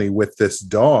family with this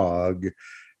dog?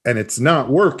 And it's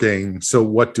not working. So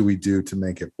what do we do to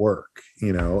make it work?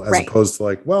 As opposed to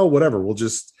like, well, whatever, we'll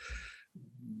just,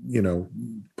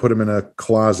 put him in a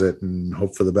closet and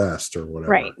hope for the best or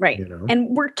whatever. Right.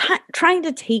 And we're trying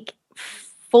to take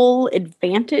full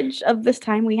advantage of this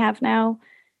time we have now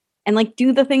and like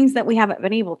do the things that we haven't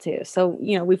been able to. So,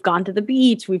 we've gone to the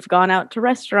beach, we've gone out to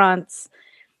restaurants.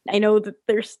 I know that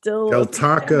there's still El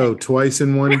Taco twice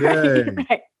in one day.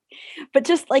 Right. But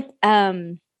just like,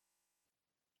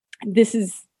 this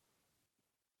is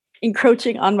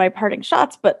encroaching on my parting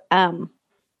shots, but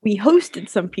we hosted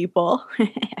some people.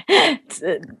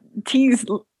 Tease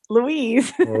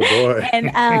Louise. Oh boy.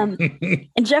 And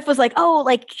Jeff was like, oh,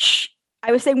 like, shh.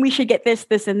 I was saying we should get this,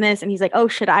 and this. And he's like, oh,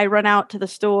 should I run out to the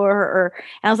store?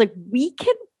 And I was like, we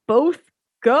can both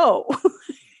go.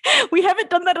 We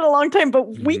haven't done that in a long time, but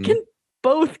we can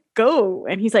both go.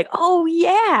 And he's like, oh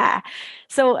yeah.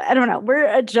 So I don't know. We're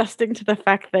adjusting to the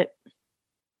fact that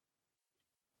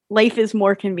life is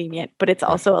more convenient, but it's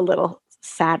also a little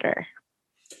sadder.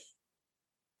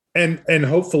 And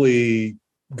hopefully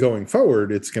going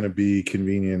forward, it's going to be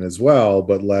convenient as well,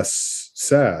 but less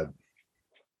sad.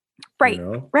 Right.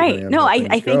 Right. No,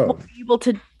 I think we'll be able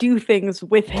to do things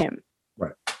with him.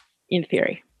 Right. In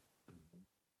theory.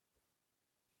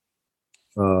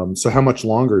 So how much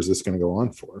longer is this going to go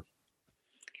on for?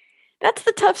 That's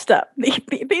the tough stuff.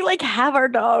 They like have our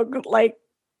dog like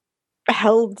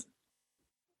held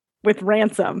with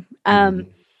ransom.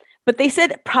 But they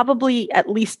said probably at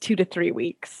least 2 to 3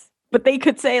 weeks. But they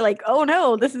could say like, oh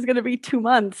no, this is going to be 2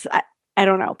 months. I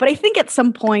don't know. But I think at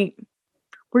some point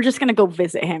we're just going to go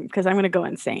visit him because I'm going to go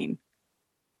insane.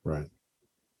 Right.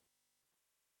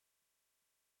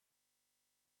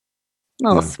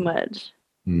 Little smudge.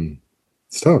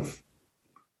 It's tough.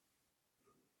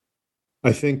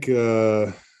 I think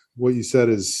what you said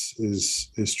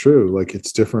is true. Like,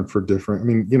 it's different for different. I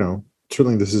mean,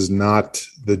 certainly this is not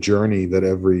the journey that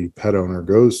every pet owner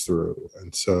goes through.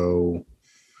 And so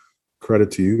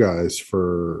credit to you guys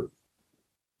for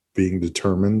being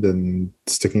determined and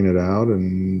sticking it out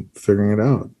and figuring it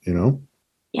out,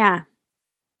 Yeah.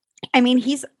 I mean,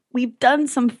 we've done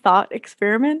some thought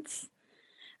experiments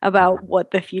about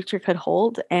what the future could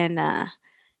hold. And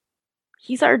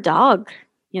he's our dog,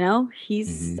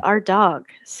 he's our dog.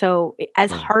 So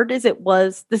as hard as it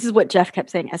was, this is what Jeff kept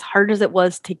saying, as hard as it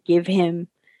was to give him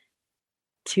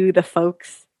to the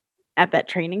folks at that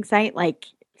training site, like,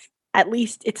 at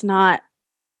least it's not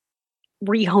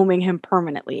rehoming him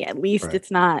permanently. At least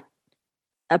it's not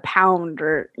a pound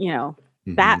or,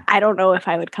 that I don't know if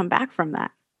I would come back from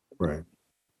that. Right.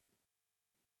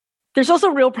 There's also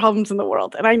real problems in the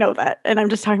world, and I know that. And I'm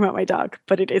just talking about my dog,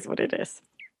 but it is what it is.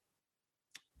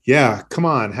 Yeah, come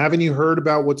on. Haven't you heard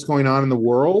about what's going on in the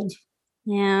world?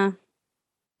 Yeah.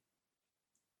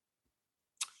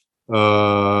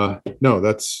 No,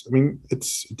 it's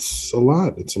a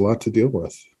lot. It's a lot to deal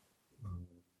with.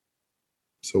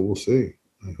 So we'll see.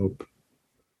 I hope.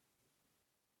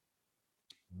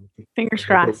 Fingers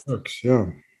crossed.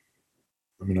 Yeah.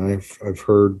 I mean, I've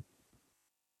heard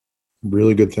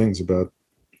really good things about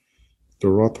the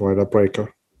Rottweiler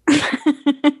breaker.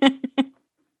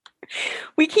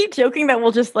 We keep joking that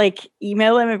we'll just like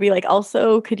email him and be like,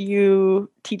 also, could you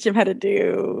teach him how to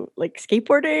do like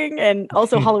skateboarding? And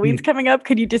also Halloween's coming up.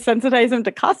 Could you desensitize him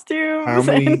to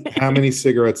costumes? How many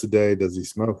cigarettes a day does he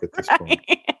smoke at this point?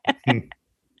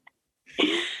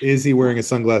 Is he wearing his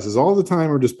sunglasses all the time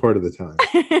or just part of the time?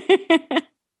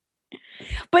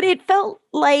 But it felt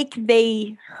like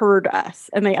they heard us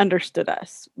and they understood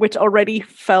us, which already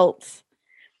felt,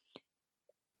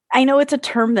 I know it's a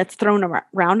term that's thrown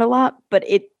around a lot, but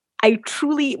I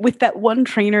truly, with that one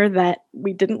trainer that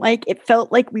we didn't like, it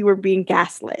felt like we were being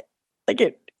gaslit.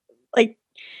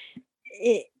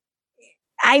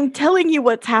 I'm telling you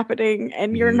what's happening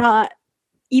and you're not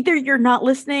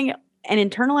listening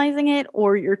and internalizing it,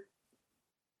 or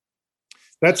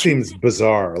that seems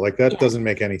bizarre. Like that doesn't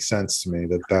make any sense to me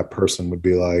that person would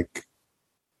be like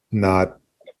not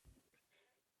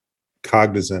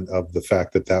cognizant of the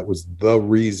fact that was the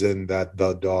reason that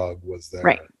the dog was there.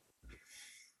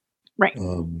 Right.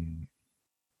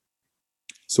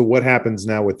 So what happens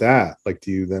now with that? Like, do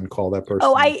you then call that person?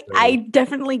 Oh, I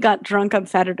definitely got drunk on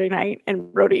Saturday night and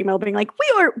wrote an email being like,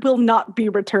 will not be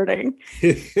returning.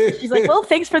 She's like, well,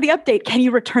 thanks for the update. Can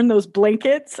you return those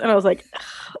blankets? And I was like,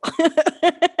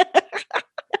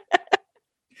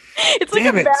 it's like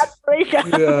a bad breakup.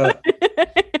 Yeah.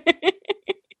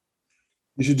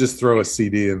 You should just throw a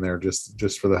CD in there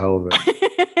just for the hell of it.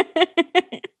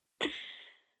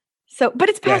 So, but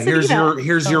it's Pasadena.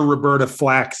 Here's your Roberta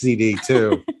Flack CD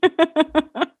too.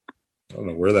 I don't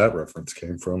know where that reference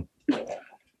came from.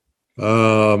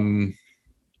 All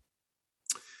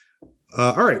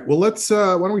right. Well, let's.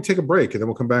 Why don't we take a break and then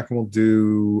we'll come back and we'll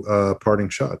do parting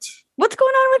shots. What's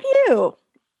going on with you?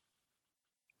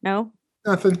 No.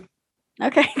 Nothing.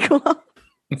 Okay. Cool.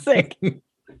 Sick.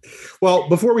 Well,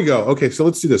 before we go, okay. So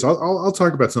let's do this. I'll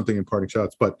talk about something in parting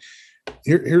shots, but.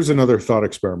 Here's another thought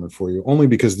experiment for you, only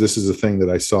because this is a thing that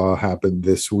I saw happen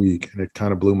this week and it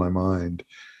kind of blew my mind.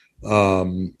 I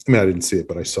mean, I didn't see it,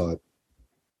 but I saw it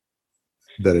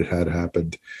that it had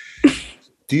happened.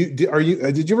 Did you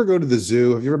ever go to the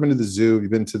zoo? Have you ever been to the zoo? Have you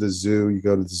been to the zoo? You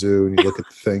go to the zoo and you look at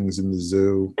the things in the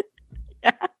zoo.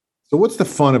 Yeah. So what's the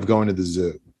fun of going to the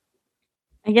zoo?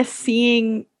 I guess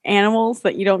seeing animals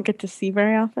that you don't get to see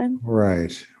very often.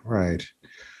 Right.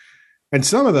 And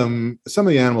some of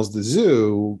the animals at the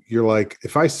zoo, you're like,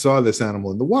 if I saw this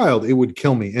animal in the wild, it would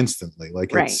kill me instantly.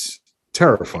 Like It's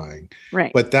terrifying.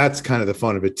 Right. But that's kind of the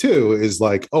fun of it too, is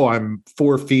like, oh, I'm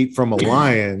 4 feet from a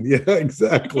lion. Yeah,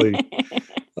 exactly.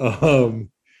 I'm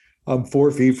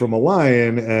 4 feet from a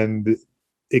lion and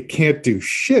it can't do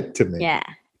shit to me. Yeah.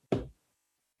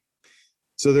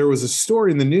 So there was a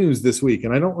story in the news this week,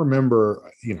 and I don't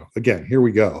remember, again, here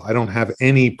we go. I don't have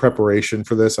any preparation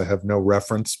for this. I have no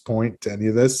reference point to any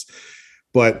of this,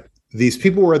 but these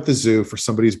people were at the zoo for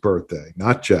somebody's birthday,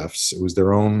 not Jeff's. It was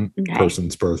their own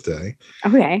person's birthday.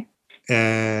 Okay.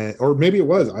 Or maybe it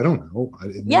was, I don't know.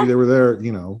 Maybe they were there,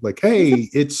 like, hey,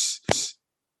 it's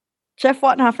Jeff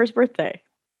Wattenhofer's birthday.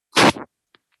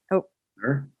 Oh,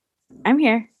 sure. I'm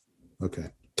here. Okay.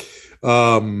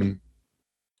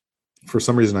 For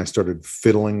some reason, I started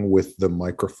fiddling with the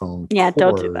microphone. Yeah,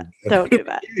 don't do that. Don't do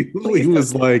that. He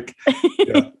was like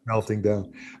melting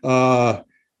down.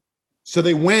 So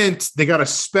they got a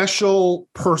special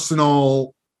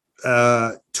personal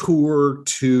tour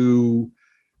to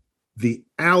the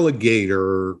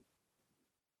alligator.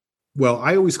 Well,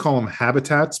 I always call them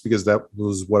habitats because that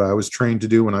was what I was trained to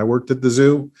do when I worked at the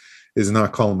zoo, is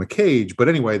not call them a cage. But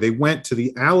anyway, they went to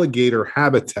the alligator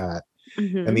habitat.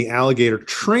 Mm-hmm. And the alligator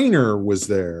trainer was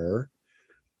there,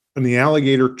 and the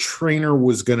alligator trainer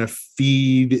was going to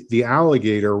feed the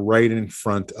alligator right in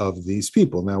front of these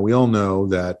people. Now, we all know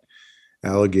that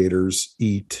alligators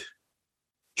eat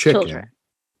chicken. Children.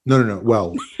 No.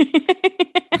 Well,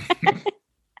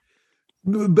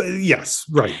 but yes,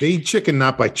 right. They eat chicken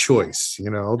not by choice.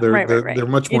 They're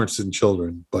much more interested in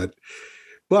children. But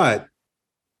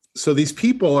so these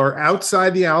people are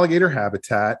outside the alligator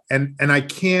habitat, and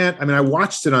I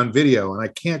watched it on video and I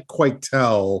can't quite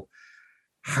tell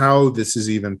how this is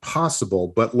even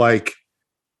possible, but like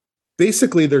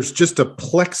basically there's just a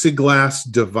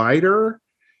plexiglass divider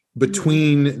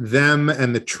between them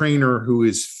and the trainer who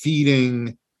is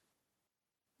feeding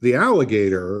the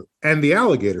alligator and the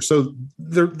alligator. So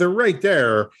they're right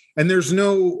there, and there's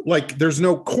no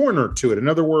corner to it. In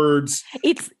other words,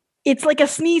 it's like a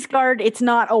sneeze guard. It's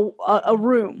not a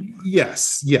room.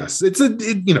 Yes.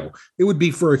 It would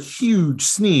be for a huge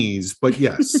sneeze, but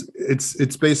yes,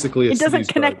 it's basically it doesn't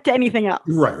connect to anything else.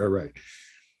 Right.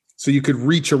 So you could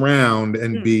reach around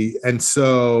and and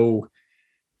so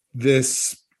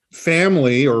this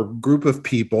family or group of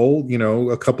people,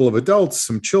 a couple of adults,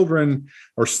 some children,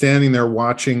 are standing there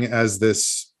watching as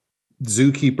this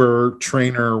zookeeper,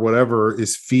 trainer, whatever,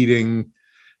 is feeding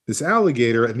this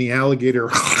alligator, and the alligator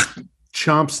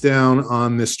chomps down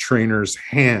on this trainer's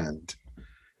hand.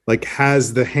 like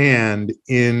has the hand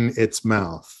in its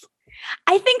mouth.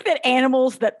 I think that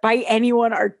animals that bite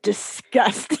anyone are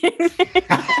disgusting.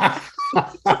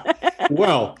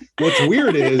 Well, what's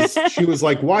weird is she was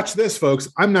like, watch this, folks.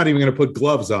 I'm not even going to put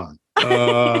gloves on.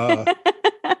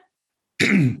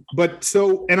 But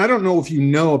so, and I don't know if you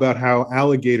know about how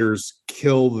alligators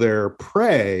kill their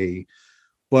prey,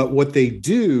 but what they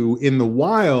do in the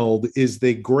wild is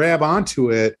they grab onto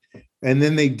it and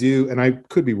then they do, and I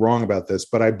could be wrong about this,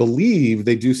 but I believe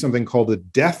they do something called a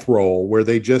death roll where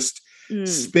they just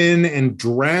spin and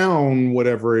drown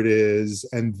whatever it is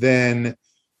and then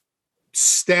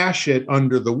stash it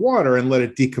under the water and let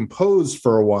it decompose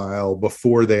for a while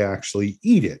before they actually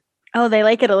eat it. Oh, they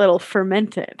like it a little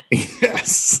fermented.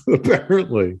 Yes,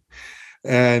 apparently.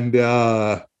 And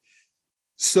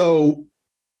so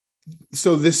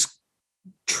this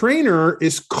trainer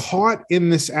is caught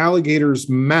in this alligator's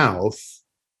mouth,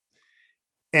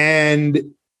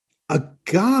 and a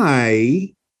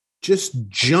guy just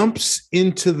jumps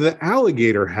into the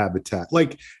alligator habitat.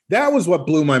 Like, that was what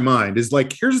blew my mind, is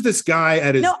like, here's this guy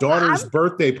at his daughter's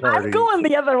birthday party. I'm going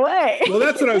the other way. Well,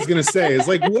 that's what I was going to say, is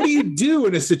like, what do you do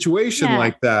in a situation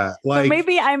like that? Like, so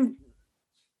maybe I'm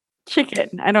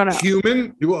chicken. I don't know.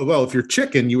 Human? Well, if you're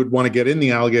chicken, you would want to get in the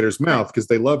alligator's mouth because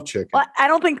they love chicken. Well, I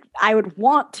don't think I would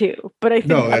want to, but I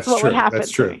think that's what would happen.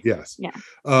 That's true. Yes. Yeah.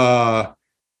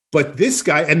 But this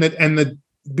guy and the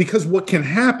because what can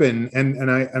happen,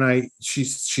 she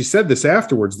said this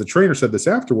afterwards, the trainer said this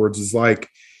afterwards, is like,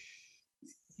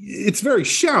 it's very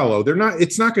shallow.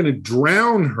 It's not going to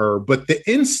drown her, but the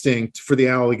instinct for the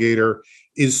alligator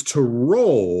is to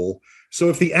roll. So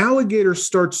if the alligator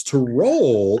starts to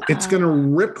roll, it's going to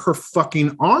rip her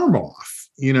fucking arm off,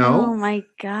 you know? Oh my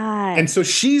God. And so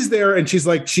she's there and she's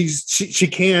like, she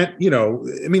can't, you know,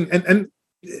 I mean, and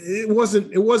it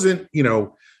wasn't,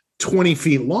 20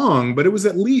 feet long, but it was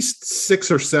at least 6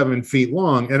 or 7 feet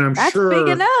long. And That's sure big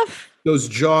enough. Those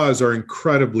jaws are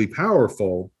incredibly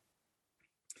powerful.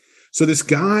 So this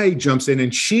guy jumps in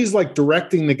and she's like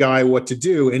directing the guy what to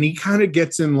do. And he kind of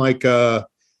gets in like a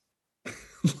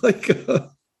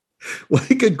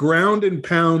ground and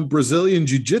pound Brazilian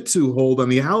jiu-jitsu hold on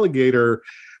the alligator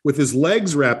with his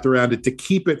legs wrapped around it to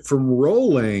keep it from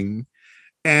rolling.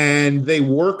 And they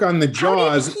work on the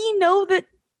jaws. How did he know that?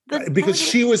 Because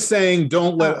she was saying,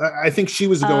 don't let, I think she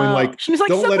was going like, she was like,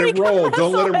 don't let it roll.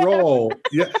 Don't let it roll.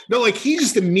 Yeah. No, like he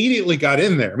just immediately got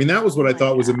in there. I mean, that was what I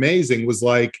thought was amazing, was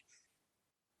like,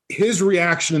 his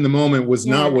reaction in the moment was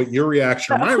not what your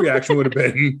reaction or my reaction would have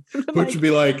been, which would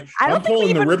be like, I'm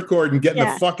pulling the ripcord and getting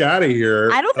the fuck out of here.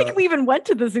 I don't think we even went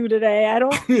to the zoo today. I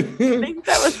don't think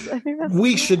that was.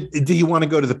 We should. Do you want to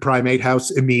go to the primate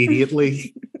house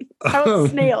immediately? How about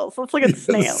snails? Let's look at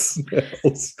snails.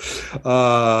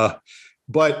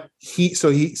 But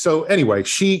anyway,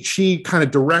 she kind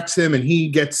of directs him, and he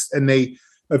gets, and they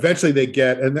eventually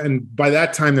get, and by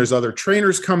that time there's other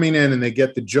trainers coming in, and they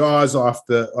get the jaws off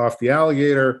the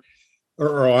alligator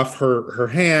or off her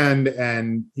hand,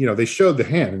 and they showed the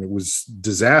hand, and it was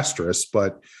disastrous,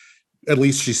 but at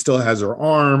least she still has her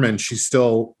arm, and she's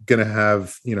still gonna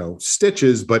have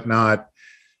stitches, but not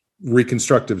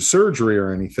reconstructive surgery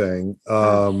or anything.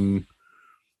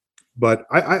 But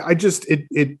I just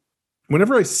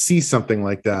whenever I see something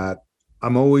like that,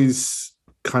 I'm always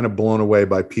kind of blown away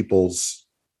by people's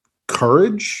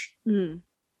courage.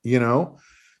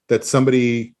 That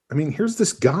somebody, I mean, here's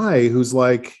this guy who's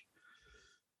like,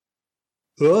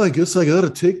 well, I guess I got to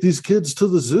take these kids to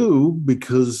the zoo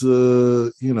because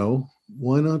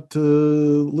why not?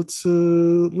 Let's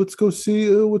go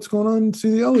see what's going on and see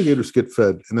the alligators get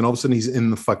fed. And then all of a sudden he's in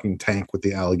the fucking tank with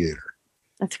the alligator.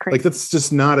 That's crazy. Like, that's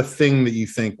just not a thing that you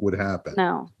think would happen.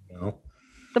 No.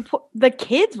 The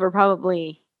kids were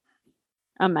probably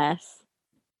a mess.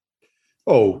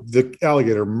 Oh, the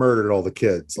alligator murdered all the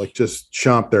kids, like just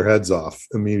chomped their heads off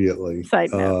immediately.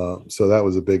 Side note. So that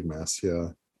was a big mess. Yeah.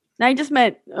 I just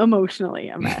meant emotionally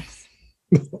a mess.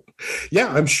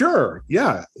 Yeah, I'm sure.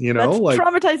 Yeah. That's like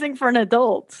traumatizing for an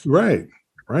adult. Right.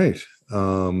 But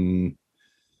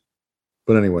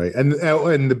anyway, and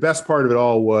the best part of it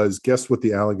all was, guess what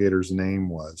the alligator's name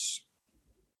was?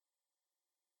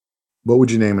 What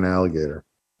would you name an alligator?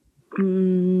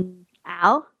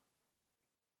 Al?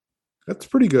 That's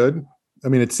pretty good. I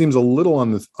mean, it seems a little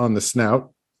on the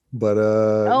snout, but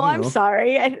I'm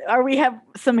sorry. We have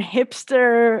some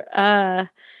hipster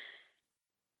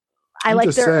I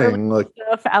like their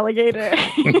stuff, alligator.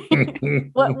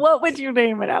 What would you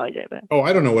name an alligator? Oh,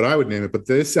 I don't know what I would name it, but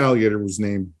this alligator was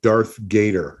named Darth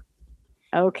Gator.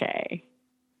 Okay.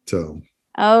 So.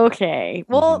 Okay.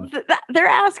 Well, they're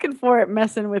asking for it,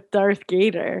 messing with Darth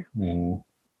Gator.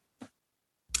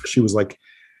 she was like,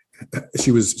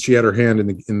 she had her hand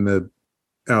in the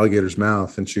alligator's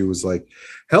mouth, and she was like,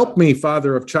 "Help me,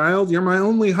 father of child, you're my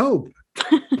only hope."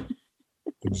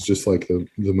 It was just like the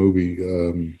movie.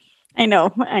 I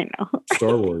know.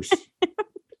 Star Wars.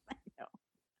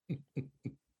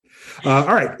 All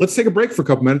right, let's take a break for a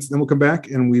couple minutes, then we'll come back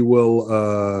and we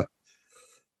will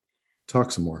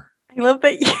talk some more. I love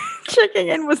that you checking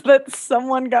in was that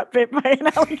someone got bit by an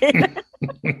alligator.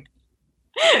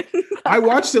 I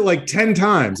watched it like 10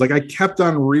 times. Like I kept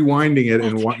on rewinding it.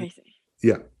 That's crazy.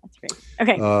 Yeah. That's great.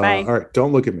 Okay, bye. All right,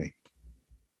 don't look at me.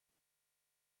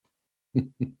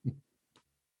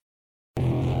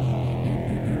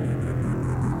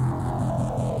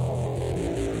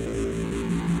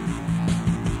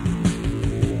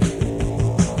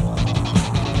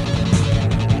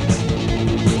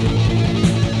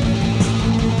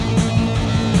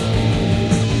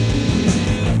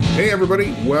 Hey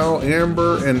everybody, well,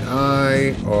 Amber and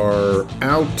I are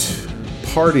out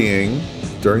partying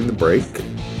during the break.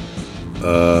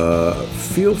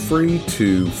 Feel free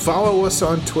to follow us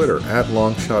on Twitter at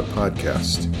Longshot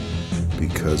Podcast,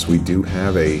 because we do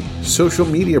have a social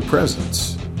media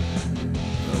presence,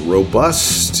 a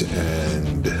robust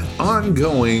and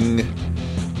ongoing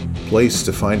place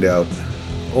to find out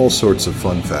all sorts of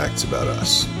fun facts about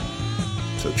us.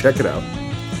 So check it out.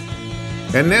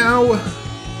 And now,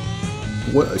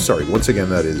 once again,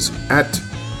 that is at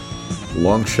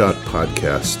Longshot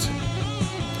Podcast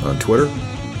on Twitter.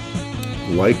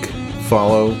 Like,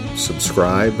 follow,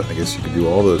 subscribe. I guess you can do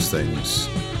all those things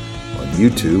on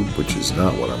YouTube, which is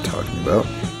not what I'm talking about.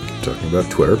 I'm talking about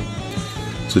Twitter.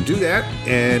 So do that.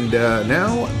 And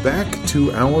now back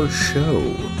to our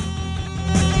show.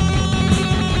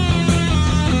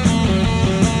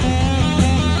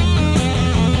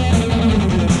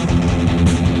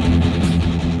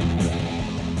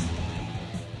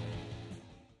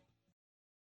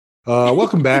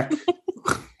 Welcome back.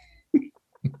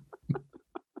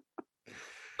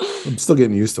 I'm still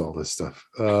getting used to all this stuff.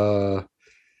 So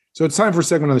it's time for a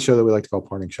segment on the show that we like to call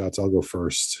Parting Shots. I'll go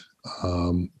first.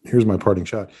 Here's my parting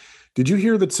shot. Did you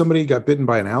hear that somebody got bitten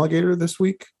by an alligator this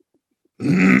week?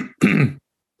 Oh, no,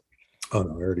 I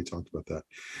already talked about that.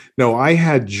 No, I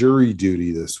had jury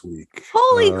duty this week.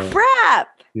 Holy crap.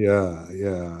 Yeah.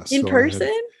 In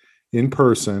person? In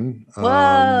person.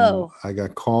 Whoa. I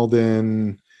got called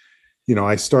in.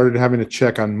 I started having to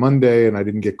check on Monday and I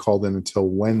didn't get called in until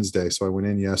Wednesday. So I went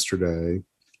in yesterday.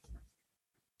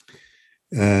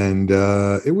 And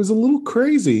it was a little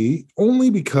crazy, only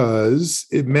because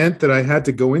it meant that I had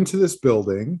to go into this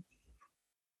building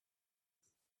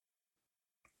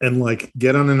and like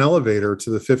get on an elevator to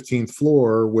the 15th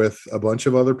floor with a bunch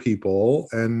of other people.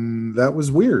 And that was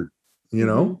weird,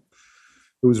 Mm-hmm.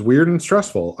 It was weird and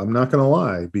stressful. I'm not going to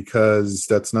lie, because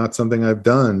that's not something I've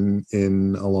done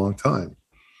in a long time.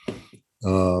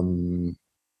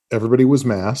 Everybody was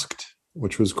masked,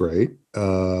 which was great.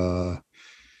 But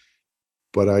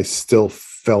I still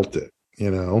felt it,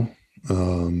 and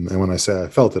when I say I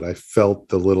felt it, I felt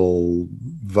the little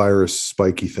virus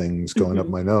spiky things going up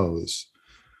my nose.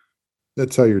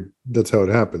 That's how it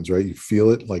happens, right? You feel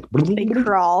it like they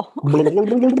crawl.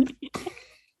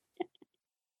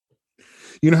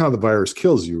 You know how the virus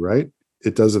kills you, right?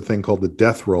 It does a thing called the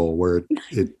death roll, where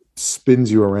it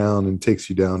spins you around and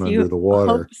takes you down under the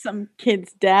water. Hope some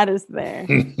kid's dad is there.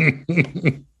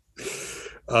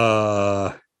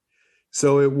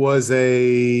 So it was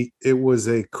a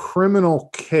criminal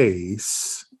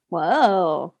case.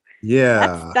 Whoa.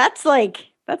 Yeah. That's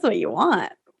what you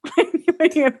want.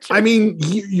 I mean,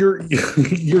 you're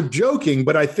joking,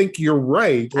 but I think you're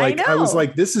right. Like I was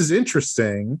like, this is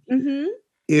interesting. Mm-hmm.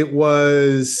 It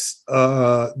was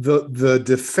the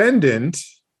defendant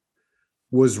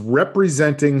was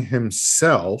representing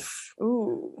himself.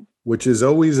 Ooh. Which is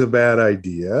always a bad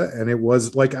idea. And it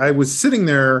was like I was sitting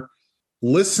there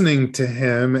listening to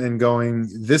him and going,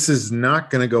 this is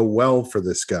not going to go well for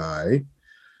this guy.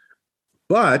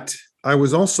 But I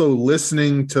was also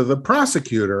listening to the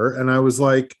prosecutor, and I was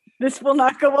like, this will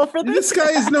not go well for this guy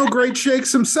is no great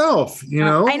shakes himself, I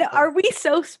know. Are we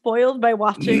so spoiled by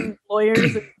watching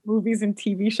lawyers and movies and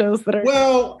TV shows that are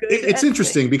it's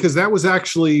interesting because that was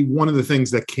actually one of the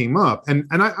things that came up. And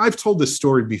I've told this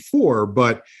story before,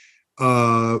 but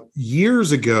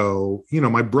years ago,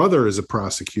 my brother is a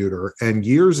prosecutor, and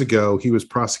years ago he was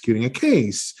prosecuting a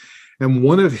case, and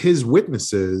one of his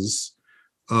witnesses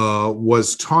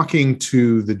was talking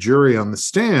to the jury on the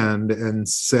stand and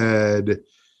said,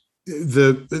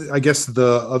 I guess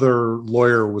the other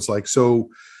lawyer was like, so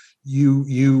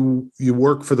you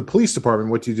work for the police department,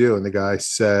 what do you do? And the guy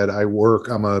said,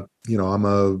 I'm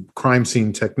a crime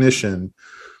scene technician.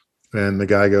 And the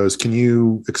guy goes, can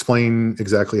you explain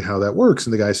exactly how that works?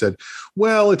 And the guy said,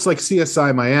 well, it's like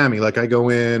CSI Miami. Like I go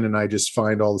in and I just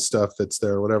find all the stuff that's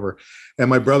there or whatever. And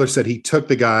my brother said he took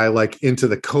the guy like into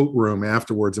the coat room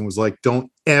afterwards and was like, don't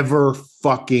ever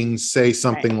fucking say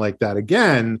something like that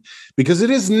again, because it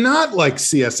is not like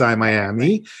CSI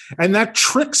Miami. And that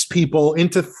tricks people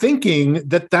into thinking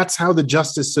that that's how the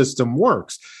justice system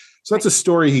works. So that's a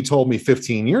story he told me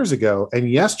 15 years ago. And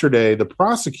yesterday, the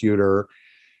prosecutor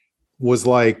was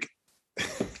like,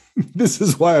 this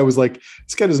is why I was like,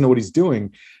 this guy doesn't know what he's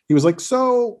doing. He was like,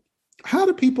 so how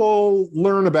do people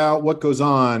learn about what goes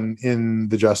on in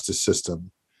the justice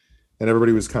system? And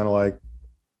everybody was kind of like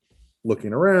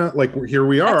looking around, like, here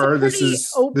we are. This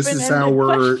is how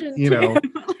we're, you know,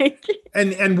 like,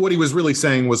 and what he was really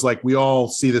saying was like, we all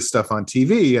see this stuff on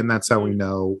TV and that's how we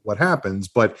know what happens.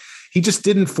 But he just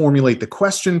didn't formulate the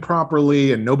question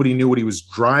properly and nobody knew what he was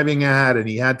driving at. And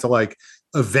he had to like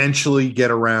eventually get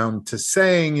around to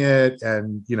saying it.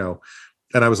 And, you know,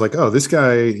 and I was like, oh, this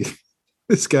guy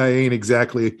ain't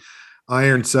exactly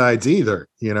Ironsides either,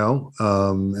 you know?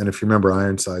 And if you remember,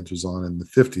 Ironsides was on in the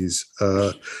 50s.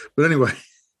 But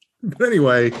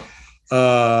anyway,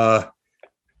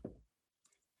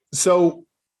 so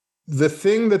the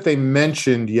thing that they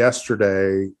mentioned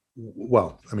yesterday,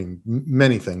 well, I mean,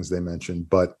 many things they mentioned,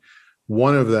 but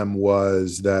one of them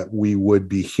was that we would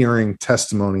be hearing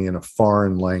testimony in a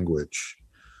foreign language.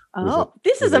 Oh,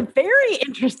 this is a very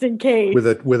interesting case.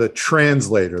 With a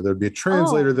translator. There'd be a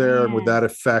translator there. And would that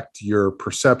affect your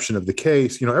perception of the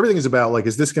case? You know, everything is about like,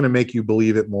 is this going to make you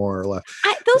believe it more or less?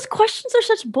 Those questions are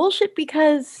such bullshit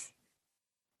because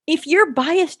if you're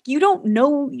biased, you don't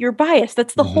know you're biased.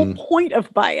 That's the whole point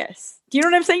of bias. Do you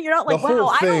know what I'm saying? You're not like, wow,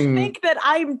 I don't think that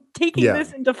I'm taking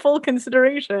this into full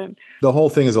consideration. The whole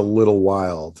thing is a little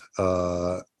wild.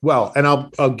 Well, and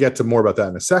I'll get to more about that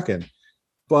in a second.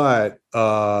 But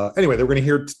anyway, they were going to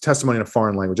hear testimony in a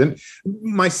foreign language. And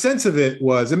my sense of it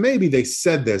was, and maybe they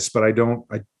said this, but I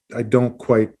don't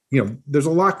quite, you know, there's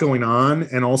a lot going on.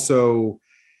 And also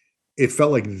it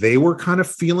felt like they were kind of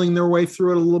feeling their way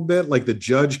through it a little bit. Like the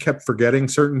judge kept forgetting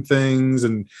certain things.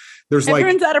 And there's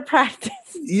everyone's out of practice.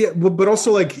 Yeah. But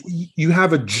also like you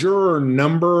have a juror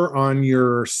number on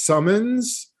your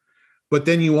summons, but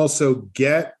then you also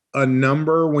get a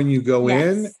number when you go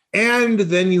in. And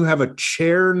then you have a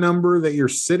chair number that you're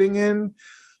sitting in.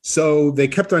 So they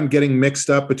kept on getting mixed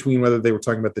up between whether they were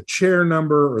talking about the chair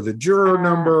number or the juror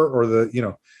number or the, you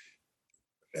know,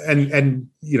 and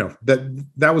you know,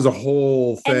 that was a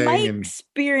whole thing. And my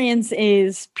experience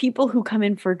is people who come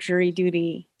in for jury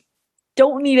duty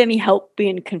don't need any help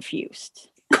being confused.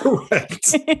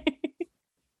 Correct.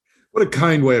 What a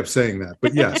kind way of saying that.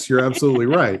 But yes, you're absolutely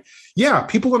right. Yeah,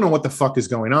 people don't know what the fuck is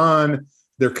going on.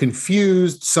 They're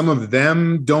confused. Some of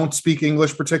them don't speak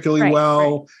English particularly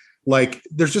well. Right. Like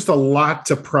there's just a lot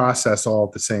to process all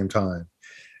at the same time.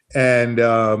 And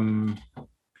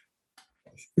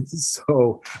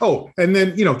and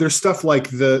then, you know, there's stuff like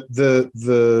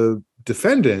the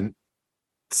defendant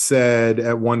said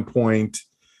at one point,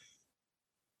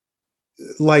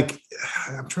 like,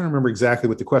 I'm trying to remember exactly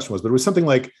what the question was, but it was something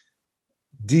like,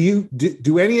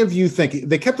 do any of you think,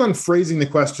 they kept on phrasing the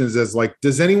questions as like,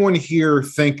 does anyone here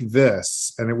think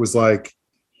this? And it was like,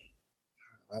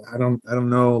 I don't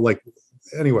know. Like,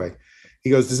 anyway, he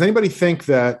goes, does anybody think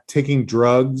that taking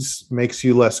drugs makes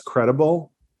you less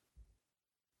credible?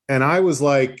 And I was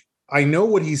like, I know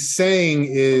what he's saying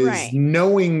is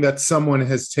knowing that someone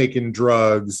has taken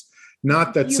drugs,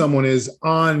 not that someone is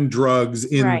on drugs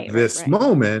in this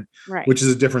moment, which is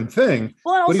a different thing.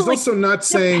 Well, but he's also not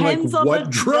saying like what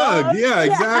drug. Yeah,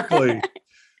 exactly.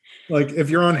 Like if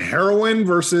you're on heroin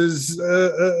versus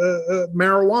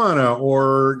marijuana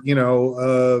or, you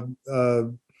know,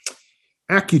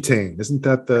 Accutane. Isn't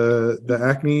that the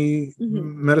acne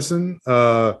medicine?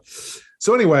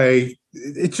 So anyway,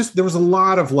 it just, there was a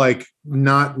lot of like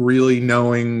not really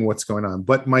knowing what's going on.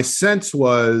 But my sense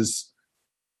was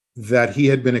that he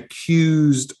had been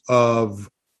accused of,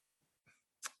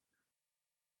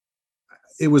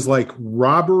 it was like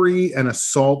robbery and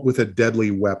assault with a deadly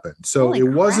weapon. So it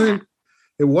wasn't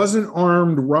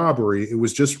armed robbery. It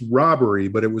was just robbery,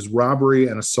 but it was robbery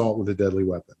and assault with a deadly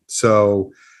weapon.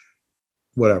 So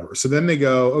whatever. So then they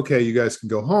go, okay, you guys can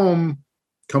go home,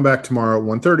 come back tomorrow at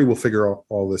 1:30. We'll figure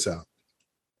all this out.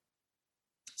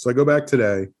 So I go back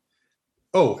today.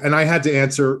 Oh, and I had to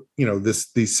answer, you know,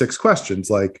 these 6 questions,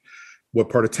 like, what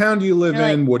part of town do you live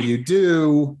in? What do you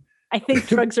do? I think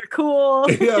drugs are cool.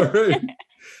 Yeah, right.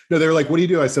 No, they were like, what do you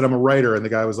do? I said, I'm a writer. And the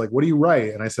guy was like, what do you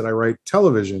write? And I said, I write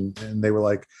television. And they were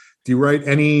like, do you write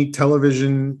any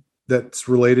television that's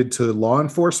related to law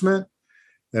enforcement?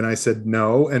 And I said,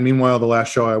 no. And meanwhile, the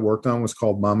last show I worked on was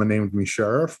called Mama Named Me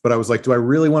Sheriff. But I was like, do I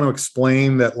really want to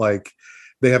explain that, like,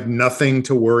 they have nothing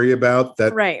to worry about,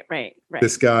 that right.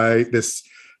 this guy, this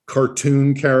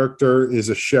cartoon character is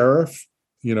a sheriff,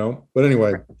 But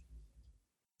anyway,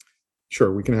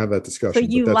 sure, we can have that discussion. So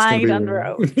you but that's lied under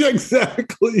oath.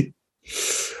 Exactly.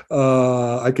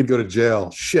 I could go to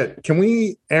jail. Shit.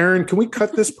 Aaron, can we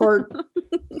cut this part?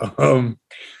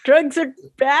 Drugs are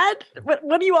bad.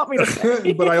 What do you want me to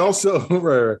say? But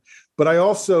I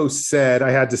also said, I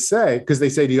had to say, because they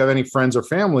say, do you have any friends or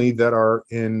family that are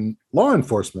in law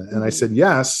enforcement? And I said,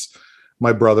 yes,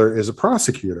 my brother is a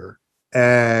prosecutor.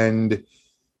 And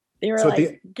they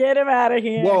were get him out of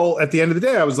here. Well, at the end of the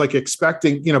day, I was like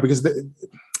expecting, because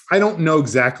I don't know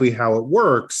exactly how it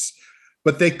works,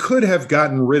 but they could have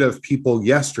gotten rid of people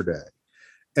yesterday.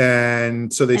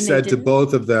 And so they said to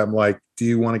both of them, like, do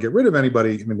you want to get rid of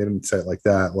anybody? I mean, they didn't say it like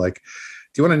that. Like,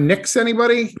 do you want to nix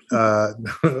anybody?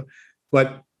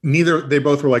 But they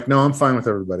both were like, no, I'm fine with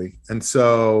everybody. And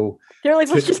so they're like,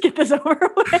 let's just get this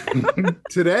over with.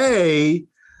 Today,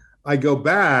 I go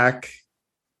back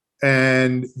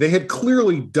and they had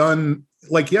clearly done,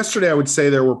 like yesterday, I would say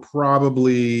there were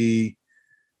probably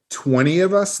 20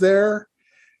 of us there.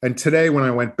 And today, when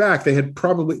I went back, they'd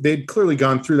clearly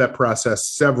gone through that process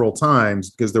several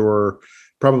times, because there were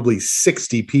probably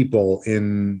 60 people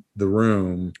in the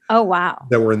room. Oh, wow.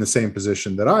 That were in the same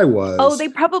position that I was. Oh, they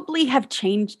probably have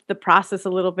changed the process a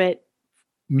little bit.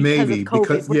 Maybe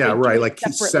because right. Like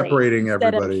separating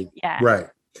everybody. Right.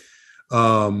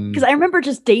 Because I remember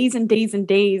just days and days and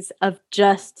days of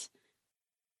just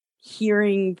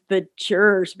hearing the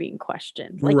jurors being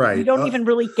questioned. Like, right. You don't even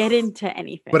really get into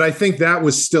anything. But I think that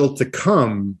was still to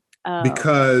come,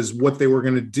 because what they were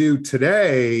going to do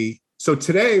today. So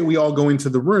today we all go into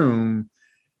the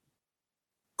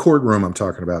courtroom I'm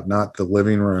talking about, not the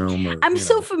living room. I'm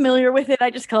so familiar with it.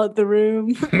 I just call it the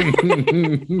room.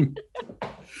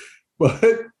 But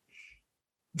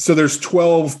so there's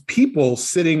 12 people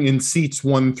sitting in seats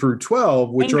 1 through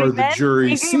 12, which are the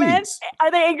jury seats. Men? Are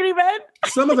they angry men?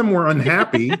 Some of them were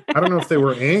unhappy. I don't know if they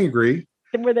were angry.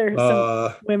 Were there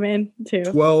some women too?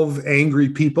 12 angry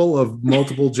people of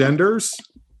multiple genders.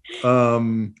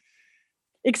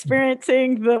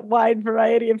 Experiencing the wide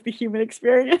variety of the human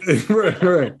experience.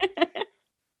 Right.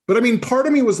 But I mean, part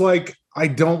of me was like, I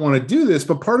don't want to do this.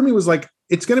 But part of me was like,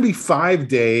 it's going to be 5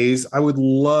 days. I would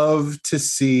love to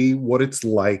see what it's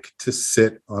like to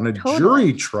sit on a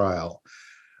jury trial.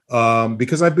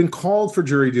 Because I've been called for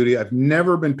jury duty. I've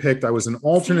never been picked. I was an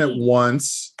alternate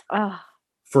once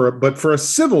for a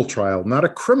civil trial, not a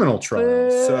criminal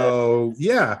trial. So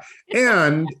yeah.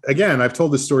 And again, I've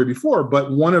told this story before,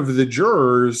 but one of the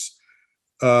jurors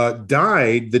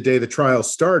died the day the trial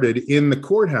started in the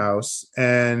courthouse,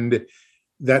 and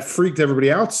that freaked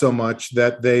everybody out so much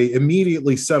that they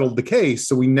immediately settled the case.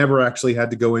 So we never actually had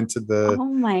to go into the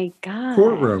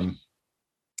courtroom.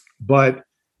 But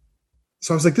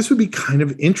so I was like, this would be kind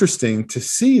of interesting to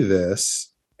see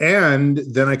this. And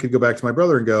then I could go back to my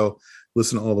brother and go,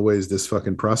 listen to all the ways this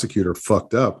fucking prosecutor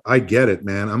fucked up. I get it,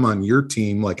 man. I'm on your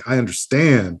team. Like, I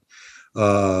understand.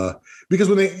 Because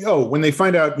when they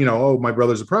find out, my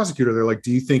brother's a prosecutor, they're like,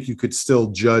 do you think you could still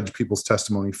judge people's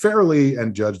testimony fairly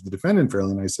and judge the defendant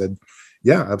fairly? And I said,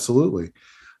 yeah, absolutely.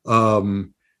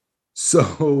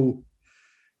 So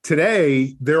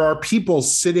today there are people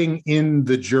sitting in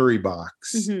the jury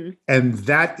box, and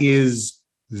that is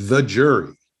the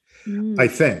jury, I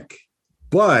think.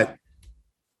 But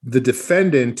the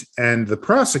defendant and the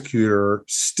prosecutor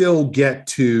still get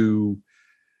to,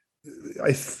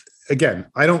 again,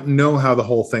 I don't know how the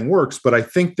whole thing works, but I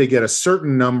think they get a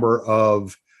certain number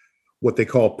of what they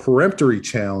call peremptory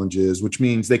challenges, which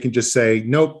means they can just say,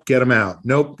 nope, get him out.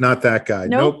 Nope, not that guy.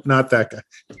 Nope, not that guy.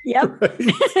 Yep.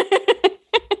 Right?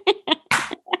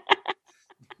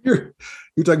 You're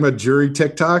talking about jury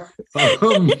TikTok?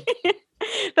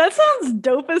 That sounds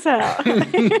dope as hell.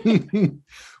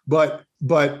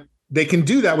 But they can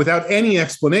do that without any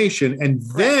explanation. And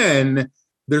then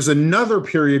there's another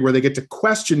period where they get to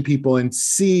question people and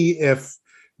see if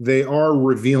they are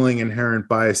revealing inherent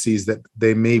biases that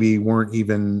they maybe weren't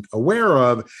even aware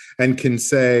of, and can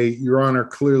say, Your Honor,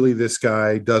 clearly this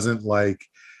guy doesn't like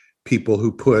people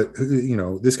who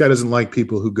this guy doesn't like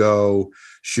people who go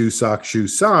shoe, sock,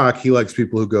 he likes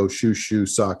people who go shoe, shoe,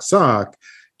 sock, sock.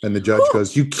 And the judge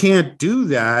goes, you can't do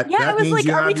that. Yeah, that I was like,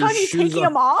 are we talking taking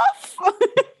them off?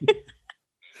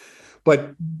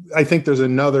 But I think there's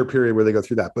another period where they go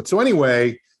through that. But so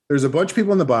anyway, there's a bunch of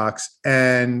people in the box,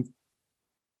 and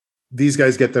these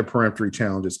guys get their peremptory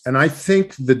challenges. And I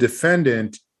think the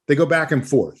defendant, they go back and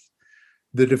forth.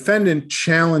 the defendant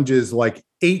challenges like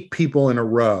 8 people in a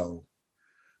row.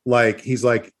 Like he's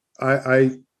like,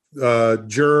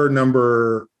 juror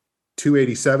number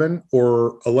 287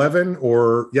 or 11,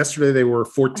 or yesterday they were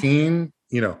 14,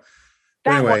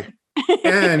 anyway.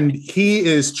 And he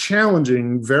is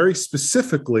challenging very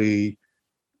specifically.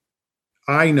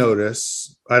 I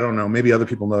notice, I don't know, maybe other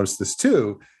people notice this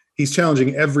too. He's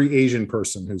challenging every Asian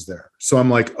person who's there. So I'm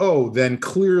like, oh, then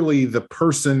clearly the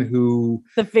person who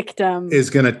the victim is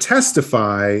going to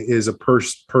testify is a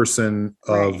person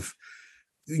of,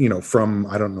 from,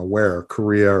 I don't know where,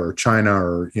 Korea or China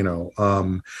or,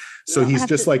 so he's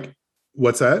just like,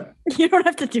 what's that? You don't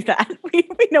have to do that. We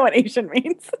know what Asian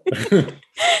means.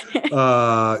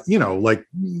 Like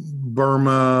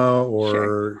Burma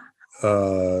or,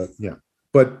 yeah.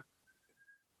 But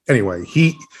anyway,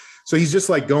 he's just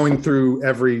like going through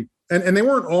every, and they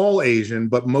weren't all Asian,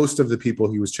 but most of the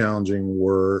people he was challenging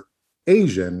were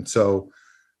Asian. So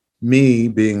me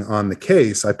being on the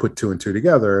case, I put 2 and 2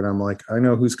 together, and I'm like, I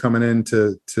know who's coming in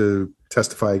to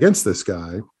testify against this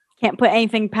guy. Can't put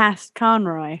anything past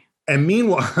Conroy. And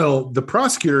meanwhile, the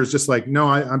prosecutor is just like, no,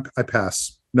 I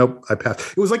pass. Nope, I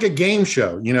pass. It was like a game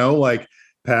show, like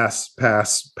pass,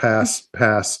 pass, pass,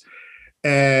 pass.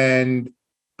 And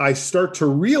I start to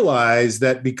realize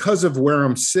that because of where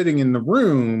I'm sitting in the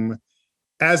room,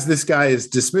 as this guy is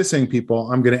dismissing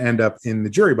people, I'm going to end up in the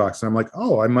jury box. And I'm like,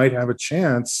 oh, I might have a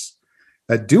chance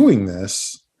at doing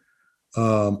this.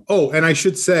 And I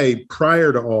should say,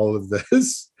 prior to all of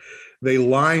this, they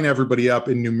line everybody up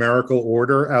in numerical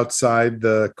order outside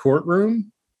the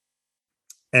courtroom.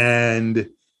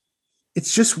 And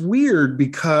it's just weird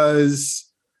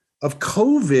because of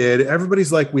COVID.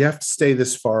 Everybody's like, we have to stay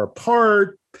this far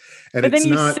apart. And but then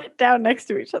you sit down next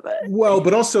to each other. Well,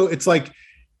 but also it's like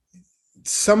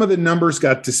some of the numbers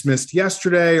got dismissed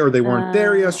yesterday or they weren't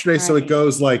there yesterday. Right. So it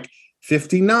goes like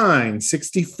 59,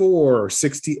 64,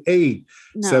 68,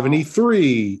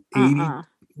 73,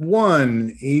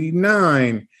 81,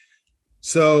 89.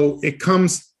 So it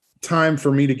comes time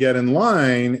for me to get in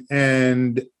line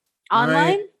and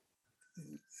online.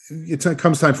 It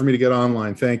comes time for me to get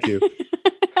online. Thank you.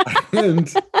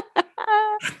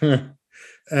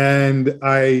 And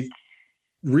I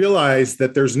realized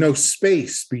that there's no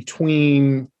space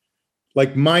between,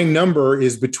 like my number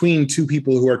is between 2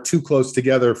 people who are too close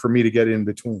together for me to get in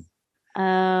between.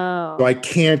 Oh. So I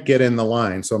can't get in the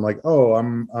line. So I'm like, oh,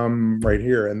 I'm right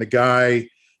here. And the guy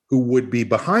who would be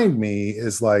behind me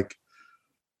is like,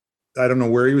 I don't know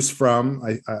where he was from.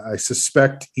 I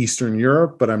suspect Eastern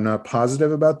Europe, but I'm not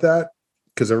positive about that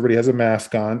because everybody has a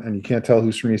mask on and you can't tell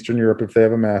who's from Eastern Europe if they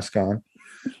have a mask on.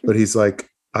 But he's like,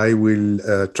 I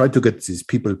will try to get these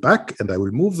people back and I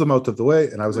will move them out of the way.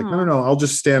 And I was like, no, I'll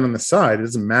just stand on the side. It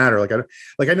doesn't matter.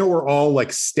 I know we're all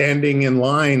like standing in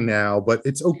line now, but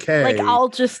it's okay. Like I'll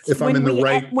just, if I'm in the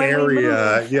right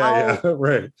area. Yeah.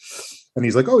 Right. And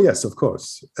he's like, oh yes, of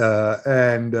course.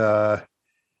 So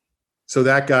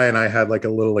that guy and I had like a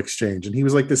little exchange and he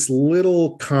was like this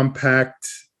little compact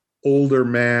older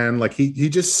man. Like he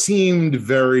just seemed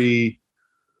very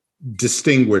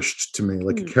distinguished to me,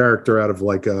 like a character out of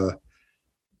like a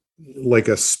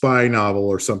spy novel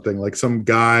or something, like some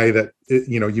guy that,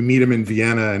 you meet him in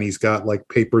Vienna and he's got like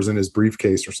papers in his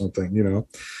briefcase or something,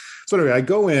 So anyway, I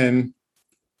go in,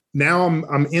 now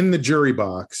I'm in the jury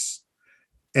box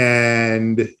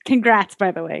and congrats, by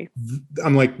the way.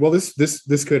 I'm like, well,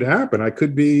 this could happen. I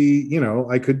could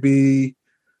be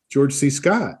George C.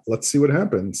 Scott. Let's see what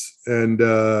happens. And,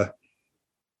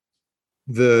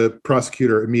 the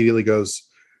prosecutor immediately goes,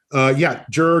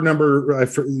 juror number,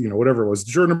 whatever it was,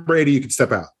 juror number 80, you can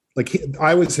step out. Like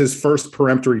I was his first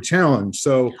peremptory challenge.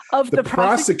 So the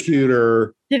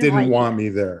prosecutor didn't want me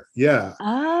there. Yeah.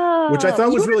 Oh, which I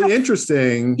thought was really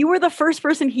interesting. You were the first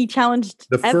person he challenged.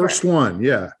 The first one.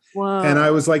 Yeah. Whoa. And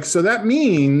I was like, so that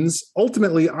means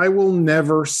ultimately I will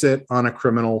never sit on a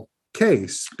criminal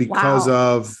case because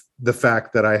of the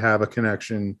fact that I have a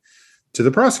connection to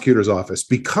the prosecutor's office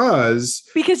because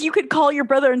you could call your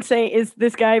brother and say, is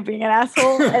this guy being an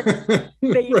asshole? And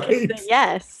they could say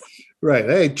yes. Right.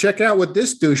 Hey, check out what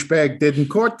this douchebag did in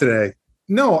court today.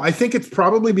 No, I think it's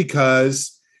probably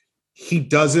because he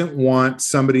doesn't want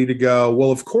somebody to go,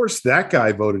 well, of course that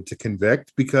guy voted to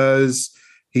convict because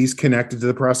he's connected to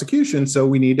the prosecution. So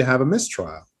we need to have a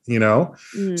mistrial,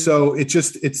 So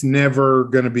it's never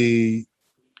going to be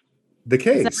the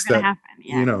case that, happen.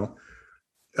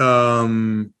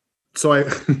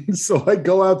 So I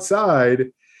go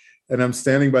outside and I'm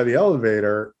standing by the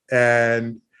elevator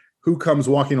and who comes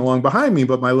walking along behind me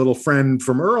but my little friend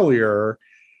from earlier,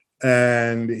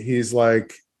 and he's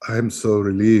like, I'm so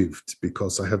relieved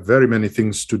because I have very many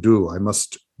things to do. I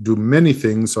must do many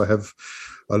things. So I have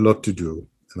a lot to do.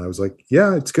 And I was like,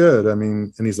 yeah, it's good. I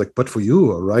mean, and he's like, but for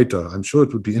you, a writer, I'm sure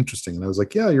it would be interesting. And I was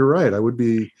like, yeah, you're right. I would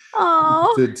be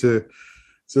Oh, interested to.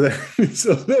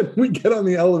 So then we get on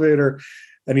the elevator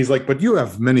and he's like, but you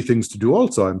have many things to do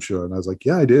also, I'm sure. And I was like,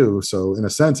 yeah, I do. So in a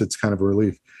sense, it's kind of a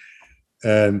relief.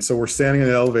 And so we're standing in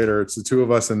the elevator. It's the two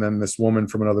of us and then this woman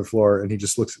from another floor. And he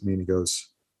just looks at me and he goes,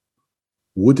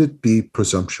 would it be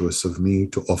presumptuous of me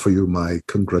to offer you my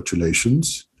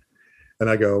congratulations? And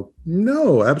I go,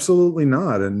 no, absolutely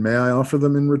not. And may I offer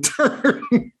them in return?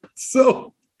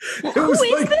 So it was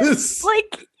like this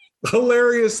like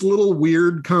hilarious little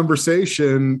weird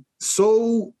conversation,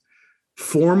 so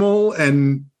formal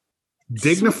and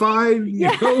dignified,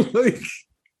 Yeah.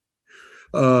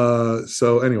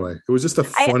 So anyway, it was just a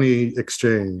funny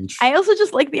exchange. I also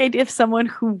just like the idea of someone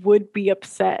who would be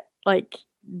upset, like,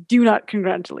 do not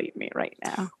congratulate me right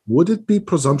now. Would it be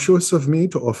presumptuous of me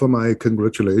to offer my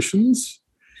congratulations?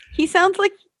 He sounds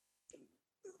like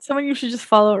someone you should just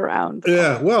follow around.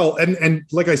 Yeah, well, and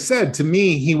like I said, to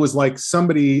me, he was like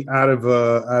somebody out of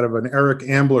an Eric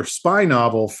Ambler spy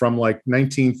novel from like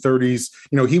 1930s.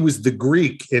 You know, he was the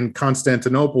Greek in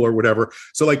Constantinople or whatever.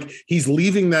 So like he's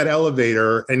leaving that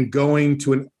elevator and going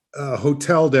to a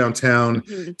hotel downtown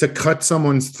to cut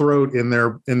someone's throat in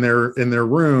their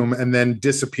room and then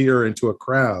disappear into a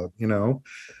crowd. You know,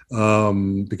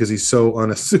 because he's so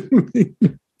unassuming.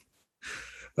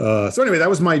 So anyway, that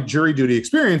was my jury duty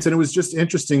experience, and it was just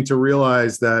interesting to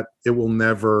realize that it will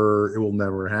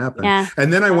never happen. Yeah.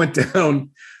 And then I went down.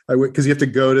 I went because you have to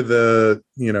go to the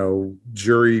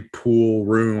jury pool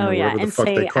room or whatever the fuck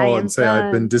they call it, and say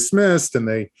I've been dismissed, and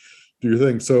they do your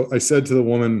thing. So I said to the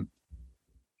woman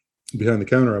behind the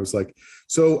counter, I was like,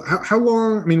 "So how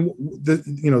long? I mean, the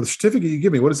certificate you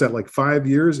give me, what is that, like 5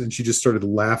 years?" And she just started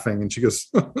laughing, and she goes,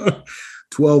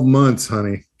 12 months,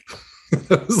 honey.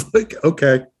 I was like,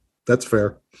 okay, that's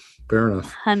fair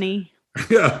enough, honey.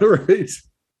 Yeah, right.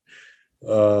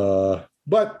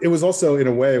 But it was also, in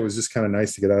a way, it was just kind of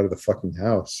nice to get out of the fucking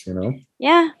house,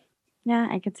 Yeah,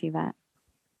 I could see that.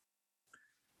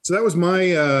 So that was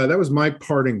my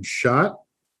parting shot.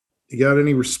 You got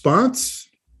any response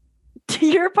to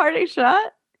your parting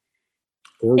shot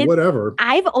or whatever?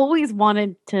 I've always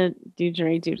wanted to do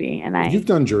jury duty, and you've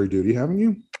done jury duty, haven't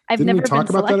you? Didn't never we talk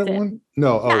about selected. That at one?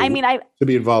 No. Yeah, I mean, to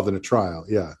be involved in a trial.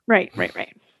 Yeah. Right.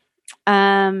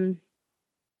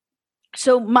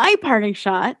 So my parting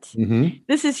shot. Mm-hmm.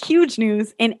 This is huge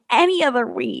news. In any other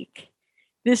week,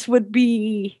 this would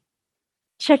be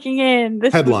checking in.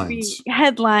 This headlines. Would be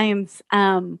headlines.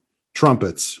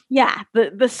 Trumpets. Yeah.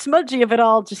 The smudgy of it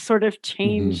all just sort of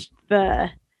changed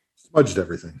smudged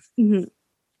everything. Mm-hmm.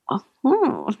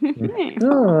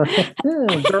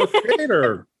 Darth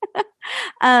Vader.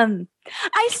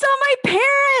 I saw my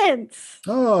parents.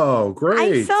 Oh, great.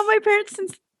 I saw my parents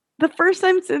since the first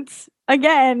time since,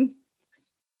 again,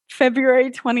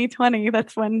 February 2020.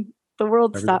 That's when the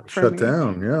world stopped for shut me.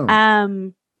 Down, yeah.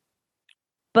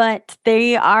 But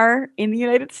they are in the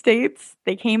United States.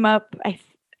 They came up, I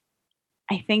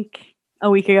think, a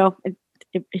week ago.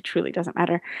 It truly doesn't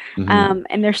matter. Mm-hmm.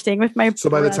 And they're staying with my So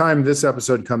by the time this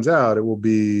episode comes out, it will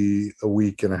be a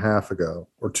week and a half ago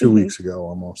or 2 weeks ago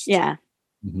almost. Yeah.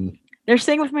 Mm-hmm. They're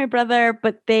staying with my brother,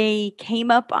 but they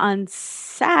came up on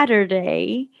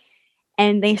Saturday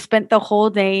and they spent the whole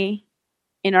day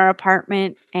in our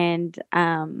apartment. And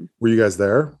were you guys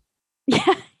there?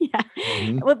 Yeah.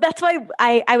 Mm-hmm. Well, that's why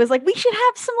I was like, we should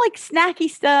have some like snacky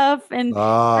stuff and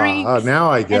drinks. Now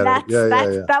I get it. Yeah.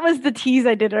 That was the tease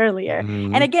I did earlier.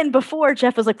 Mm-hmm. And again, before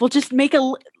Jeff was like, well, just make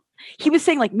he was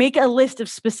saying like, make a list of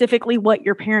specifically what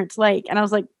your parents like. And I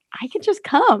was like, I could just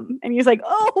come. And he was like,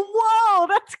 oh, whoa,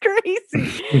 that's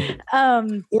crazy.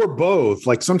 Or both.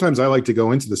 Like sometimes I like to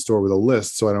go into the store with a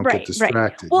list so I don't get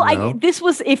distracted. Right. Well, this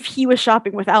was if he was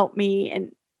shopping without me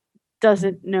and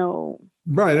doesn't know.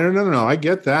 Right. No. I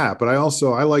get that. But I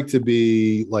like to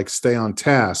be like, stay on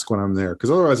task when I'm there.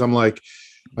 Because otherwise I'm like,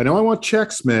 I know I want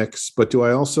Chex Mix, but do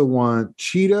I also want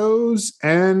Cheetos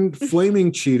and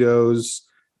Flaming Cheetos?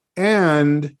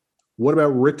 And what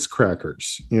about Ritz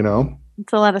crackers?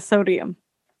 It's a lot of sodium.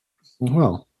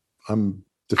 Well, I'm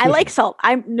deficient. I like salt.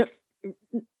 I'm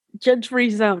judge-free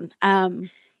zone.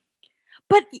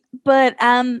 But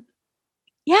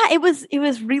yeah, it was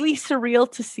really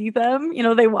surreal to see them.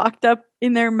 They walked up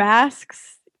in their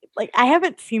masks. Like I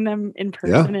haven't seen them in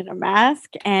person in a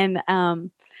mask, and I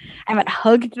haven't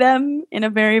hugged them in a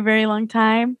very, very long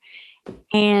time.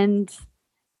 And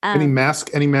any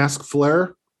mask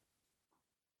flair?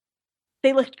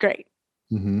 They looked great.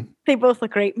 Mm-hmm. They both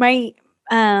look great. My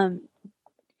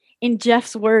in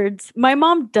Jeff's words, my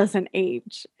mom doesn't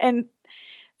age. And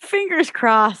fingers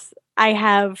crossed, I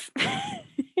have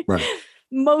Right.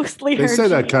 mostly They her say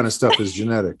that genes. kind of stuff is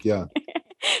genetic. Yeah.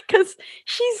 Because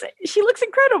she looks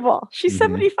incredible. She's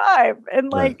 75.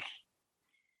 And Right.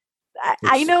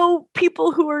 I know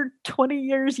people who are 20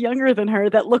 years younger than her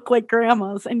that look like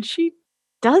grandmas, and she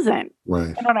doesn't.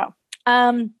 Right. I don't know.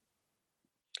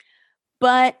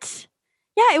 But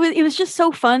yeah, it was just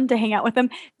so fun to hang out with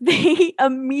them. They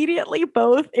immediately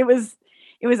both, it was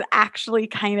actually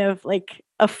kind of like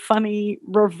a funny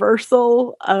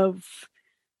reversal of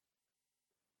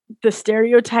the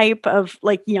stereotype of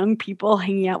like young people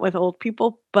hanging out with old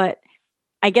people. But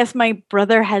I guess my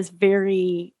brother has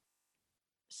very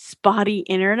spotty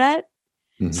internet.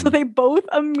 So they both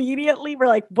immediately were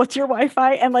like, "What's your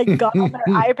Wi-Fi?" and like got on their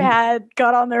iPad,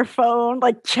 got on their phone,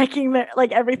 like checking their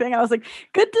like everything. I was like,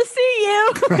 "Good to see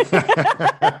you."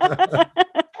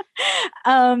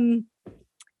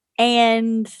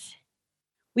 And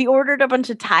we ordered a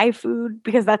bunch of Thai food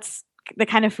because that's the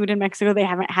kind of food in Mexico they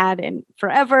haven't had in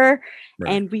forever.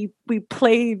 Right. And we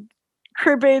played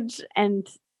cribbage, and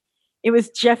it was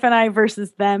Jeff and I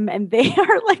versus them, and they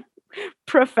are like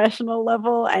professional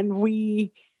level, and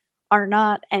we are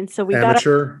not. And so we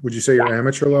amateur. Would you say you're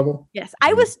amateur level? Yes,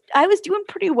 I was doing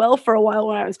pretty well for a while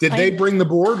when I was. Did they bring the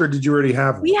board, or did you already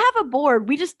have one? We have a board.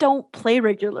 We just don't play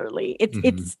regularly.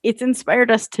 It's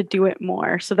inspired us to do it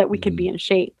more so that we could be in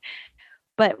shape.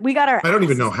 But we got our. I don't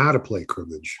even know how to play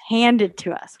cribbage. Handed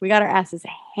to us. We got our asses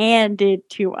handed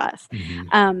to us.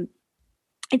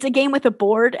 It's a game with a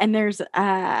board, and there's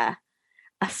a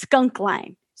skunk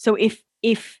line. So if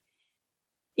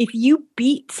you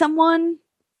beat someone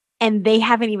and they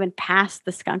haven't even passed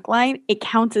the skunk line, it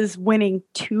counts as winning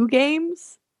 2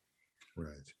 games. Right.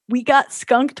 We got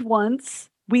skunked once.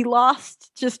 We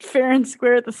lost just fair and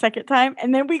square the second time.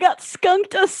 And then we got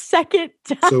skunked a second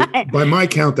time. So by my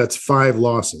count, that's 5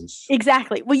 losses.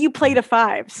 Exactly. Well, you played a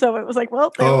 5. So it was like,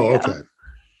 well, there we go.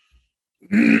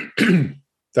 Okay.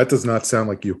 That does not sound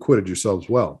like you acquitted yourselves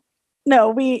well.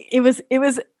 No,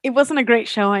 it wasn't a great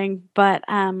showing, but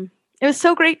it was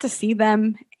so great to see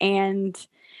them. And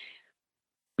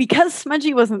because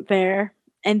Smudgy wasn't there,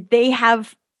 and they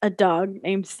have a dog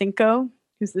named Cinco,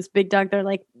 who's this big dog, they're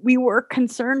like, we were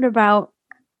concerned about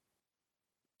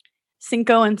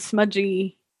Cinco and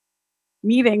Smudgy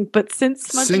meeting, but since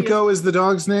Smudgy Cinco is the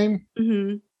dog's name?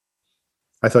 Mm-hmm.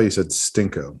 I thought you said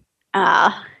Stinko.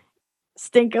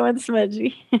 Stinko and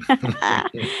Smudgy.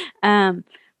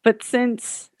 But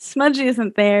since Smudgy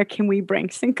isn't there, can we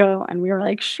bring Cinco? And we were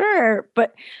like, sure.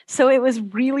 But so it was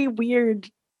really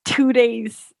weird 2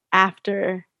 days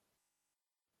after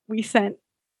we sent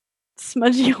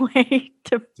Smudgy away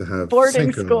to have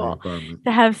boarding school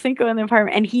to have Cinco in the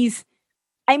apartment. And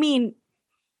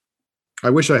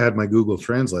I wish I had my Google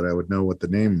Translate. I would know what the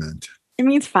name meant. It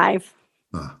means 5.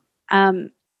 I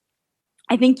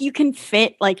think you can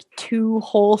fit like 2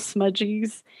 whole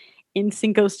Smudgies in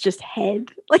Cinco's just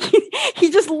head. Like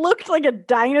he just looked like a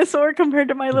dinosaur compared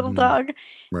to my little dog.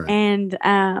 Right. And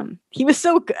he was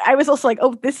so good. I was also like,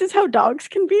 oh, this is how dogs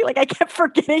can be. Like I kept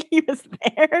forgetting he was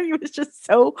there. He was just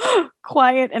so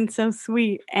quiet and so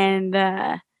sweet. And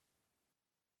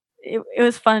it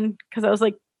was fun because I was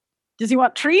like, does he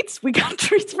want treats? We got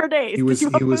treats for days. He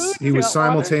was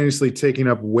simultaneously taking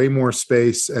up way more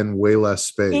space and way less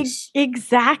space.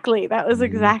 Exactly. That was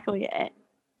exactly it.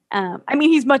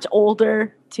 He's much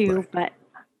older too, right.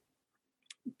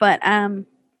 but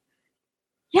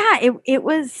yeah, it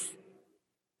was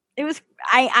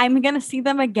I'm gonna see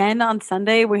them again on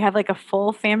Sunday. We have like a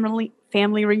full family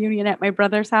reunion at my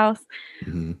brother's house.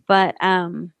 But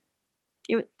I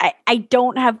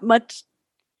don't have much,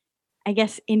 I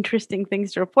guess, interesting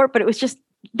things to report, but it was just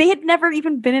they had never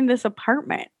even been in this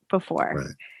apartment before.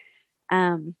 Right.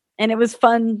 And it was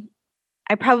fun.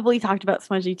 I probably talked about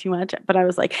Smudgy too much, but I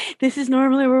was like, this is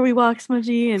normally where we walk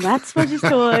Smudgy, and that's Smudgy's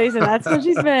toys, and that's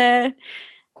Smudgy's bed.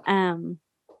 I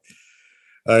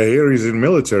hear he's in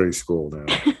military school now.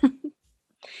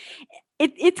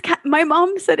 It's my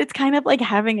mom said it's kind of like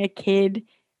having a kid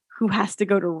who has to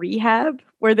go to rehab,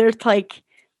 where there's like,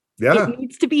 it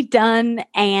needs to be done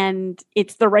and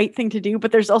it's the right thing to do,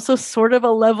 but there's also sort of a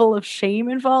level of shame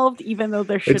involved, even though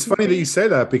there shouldn't. It's funny that you say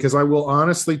that, because I will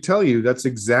honestly tell you that's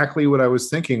exactly what I was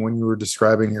thinking when you were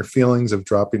describing your feelings of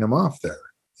dropping him off there.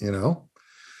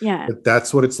 Yeah. But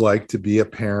that's what it's like to be a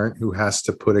parent who has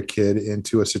to put a kid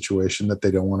into a situation that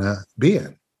they don't want to be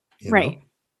in. Right. Know?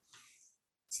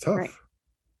 It's tough. Right.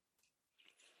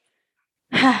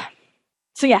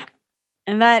 So yeah.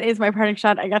 And that is my parting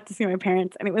shot. I got to see my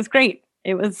parents, and it was great.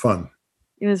 It was fun.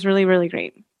 It was really, really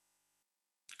great.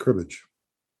 Cribbage.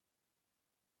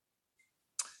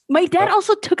 My dad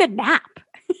also took a nap.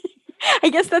 I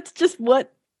guess that's just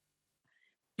what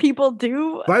people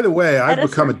do. By the way, I've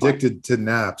become addicted to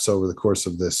naps over the course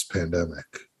of this pandemic.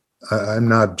 I'm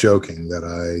not joking that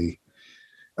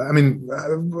I mean,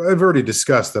 I've already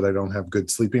discussed that I don't have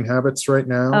good sleeping habits right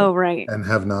now. Oh, right. And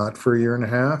have not for a year and a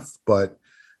half. But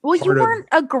well, you weren't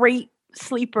a great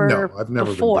sleeper. No, I've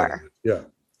never before. been.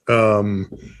 Yeah.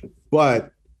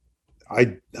 But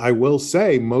I will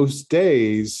say most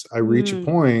days I reach a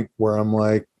point where I'm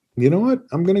like, you know what?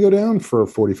 I'm going to go down for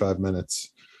 45 minutes.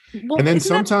 Well, and then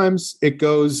sometimes it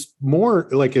goes more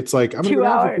like it's like I'm going to go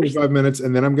down for 45 minutes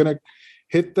and then I'm going to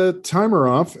hit the timer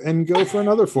off and go for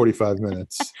another 45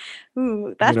 minutes.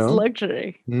 Ooh, that's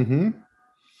luxury. Mm-hmm.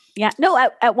 Yeah. No,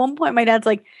 at one point my dad's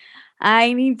like,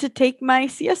 I need to take my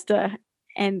siesta.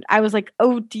 And I was like,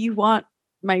 oh, do you want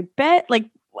my bed? Like,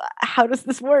 how does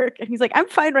this work? And he's like, I'm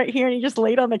fine right here. And he just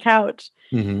laid on the couch.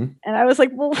 Mm-hmm. And I was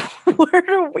like, well, where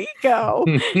do we go?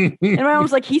 And my mom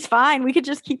was like, he's fine. We could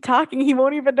just keep talking. He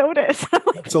won't even notice.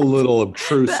 Like, it's a little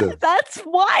obtrusive. That's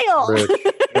wild.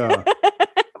 Yeah.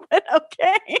 But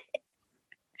okay.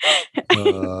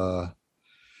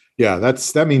 Yeah,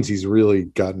 that means he's really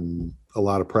gotten a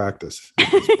lot of practice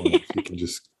at this point. He can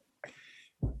just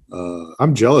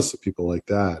I'm jealous of people like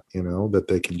that, that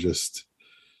they can just.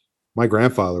 My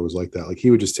grandfather was like that. Like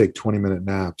he would just take 20-minute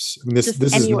naps. I mean, this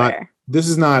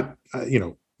is not,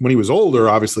 when he was older,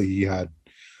 obviously he had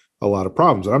a lot of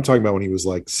problems. And I'm talking about when he was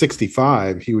like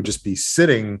 65, he would just be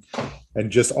sitting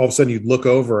and just all of a sudden you'd look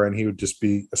over and he would just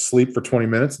be asleep for 20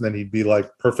 minutes and then he'd be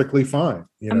like perfectly fine.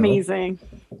 Amazing.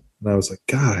 And I was like,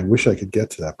 God, I wish I could get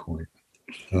to that point.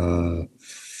 And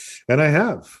I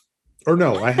have. Or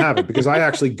no, I haven't because I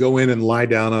actually go in and lie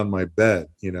down on my bed,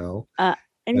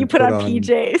 and you put on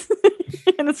PJs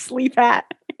and a sleep hat.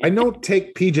 I don't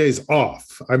take PJs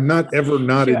off. I'm not ever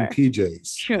not in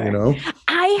PJs. Sure.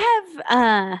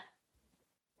 I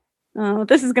have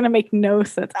this is gonna make no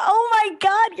sense. Oh my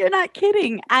God, you're not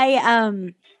kidding.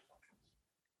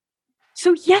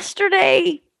 So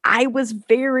yesterday I was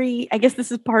I guess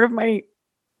this is part of my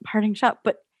parting shot,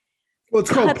 but well, it's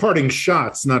called parting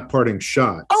shots, not parting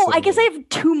shots. Oh, so. I guess I have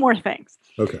two more things.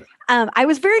 Okay. I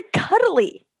was very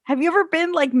cuddly. Have you ever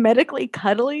been like medically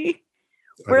cuddly?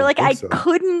 Where like I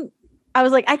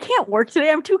was like, I can't work today.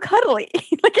 I'm too cuddly.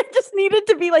 Like I just needed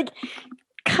to be like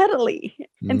cuddly.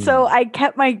 And so I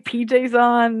kept my PJs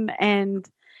on and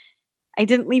I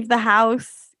didn't leave the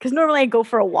house because normally I go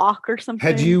for a walk or something.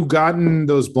 Had you gotten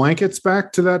those blankets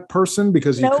back to that person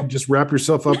because you could just wrap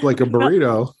yourself up like a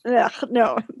burrito?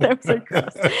 No, that was like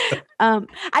gross.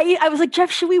 I was like,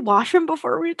 Jeff, should we wash them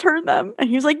before we return them? And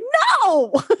he was like,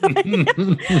 no.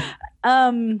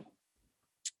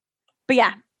 But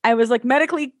yeah, I was like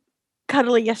medically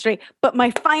cuddly yesterday. But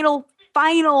my final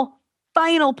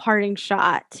parting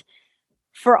shot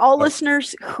for all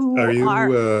listeners who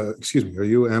are excuse me, are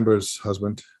you Amber's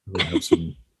husband?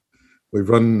 We've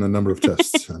run a number of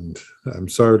tests, and I'm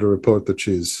sorry to report that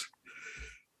she's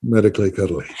medically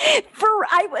cuddly.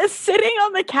 I was sitting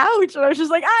on the couch, and I was just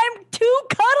like, I'm too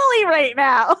cuddly right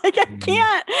now. Like, I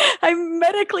can't. I'm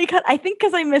medically I think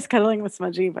because I miss cuddling with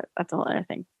Smudgy, but that's a whole other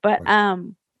thing. But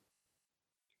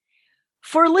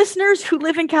for listeners who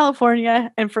live in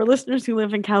California, and for listeners who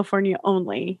live in California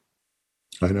only,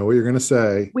 I know what you're going to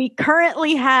say. We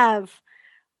currently have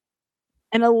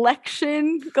an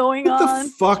election going on. What the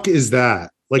fuck is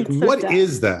that? Like, what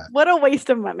is that? What a waste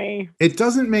of money. It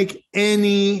doesn't make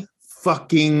any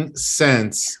fucking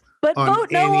sense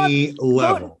on any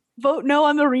level. Vote no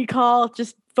on the recall.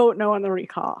 Just vote no on the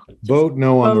recall. Vote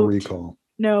no on the recall.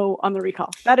 No on the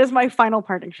recall. That is my final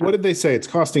parting shot. What did they say? It's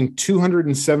costing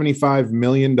 $275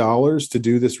 million to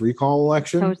do this recall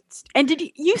election. And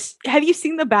have you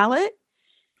seen the ballot?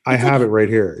 I have it right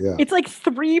here. Yeah. It's like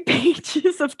 3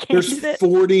 pages of candidates. There's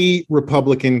 40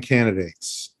 Republican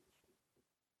candidates.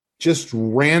 Just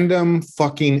random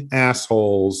fucking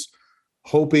assholes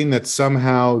hoping that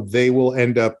somehow they will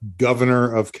end up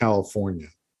governor of California.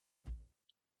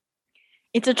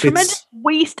 It's a tremendous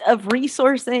waste of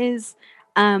resources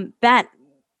that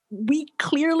we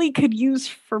clearly could use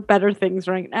for better things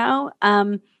right now.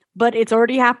 But it's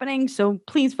already happening. So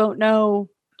please vote no.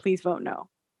 Please vote no.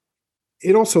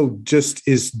 It also just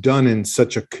is done in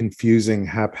such a confusing,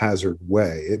 haphazard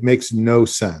way. It makes no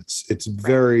sense. It's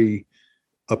very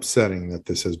upsetting that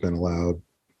this has been allowed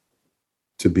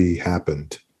to be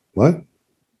happened. What?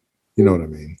 You know what I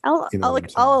mean? I'll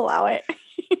allow it.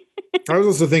 I was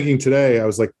also thinking today, I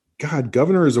was like, God,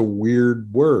 governor is a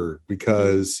weird word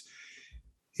because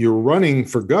you're running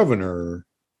for governor,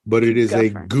 but it is a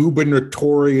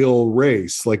gubernatorial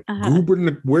race. Like,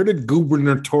 where did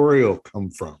gubernatorial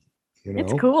come from? You know?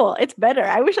 It's cool. It's better.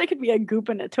 I wish I could be a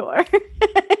gubernator.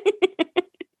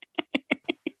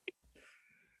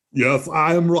 Yes,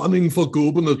 I am running for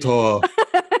gubernator.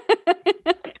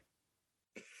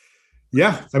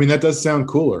 Yeah, I mean, that does sound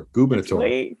cooler. Gubernator.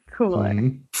 Way cooler.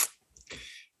 Mm-hmm.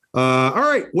 All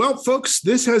right. Well, folks,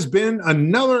 this has been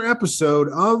another episode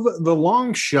of The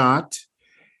Long Shot,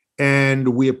 and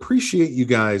we appreciate you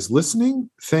guys listening.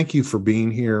 Thank you for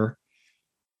being here.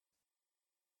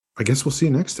 I guess we'll see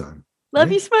you next time.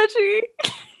 Love you, Smudgy.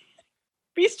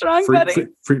 Be strong, buddy.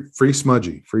 Free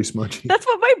Smudgy. Free Smudgy. That's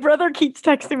what my brother keeps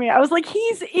texting me. I was like,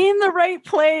 he's in the right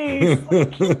place.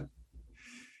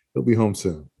 He'll be home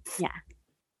soon. Yeah.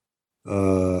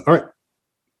 All right.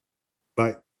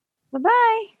 Bye.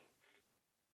 Bye-bye.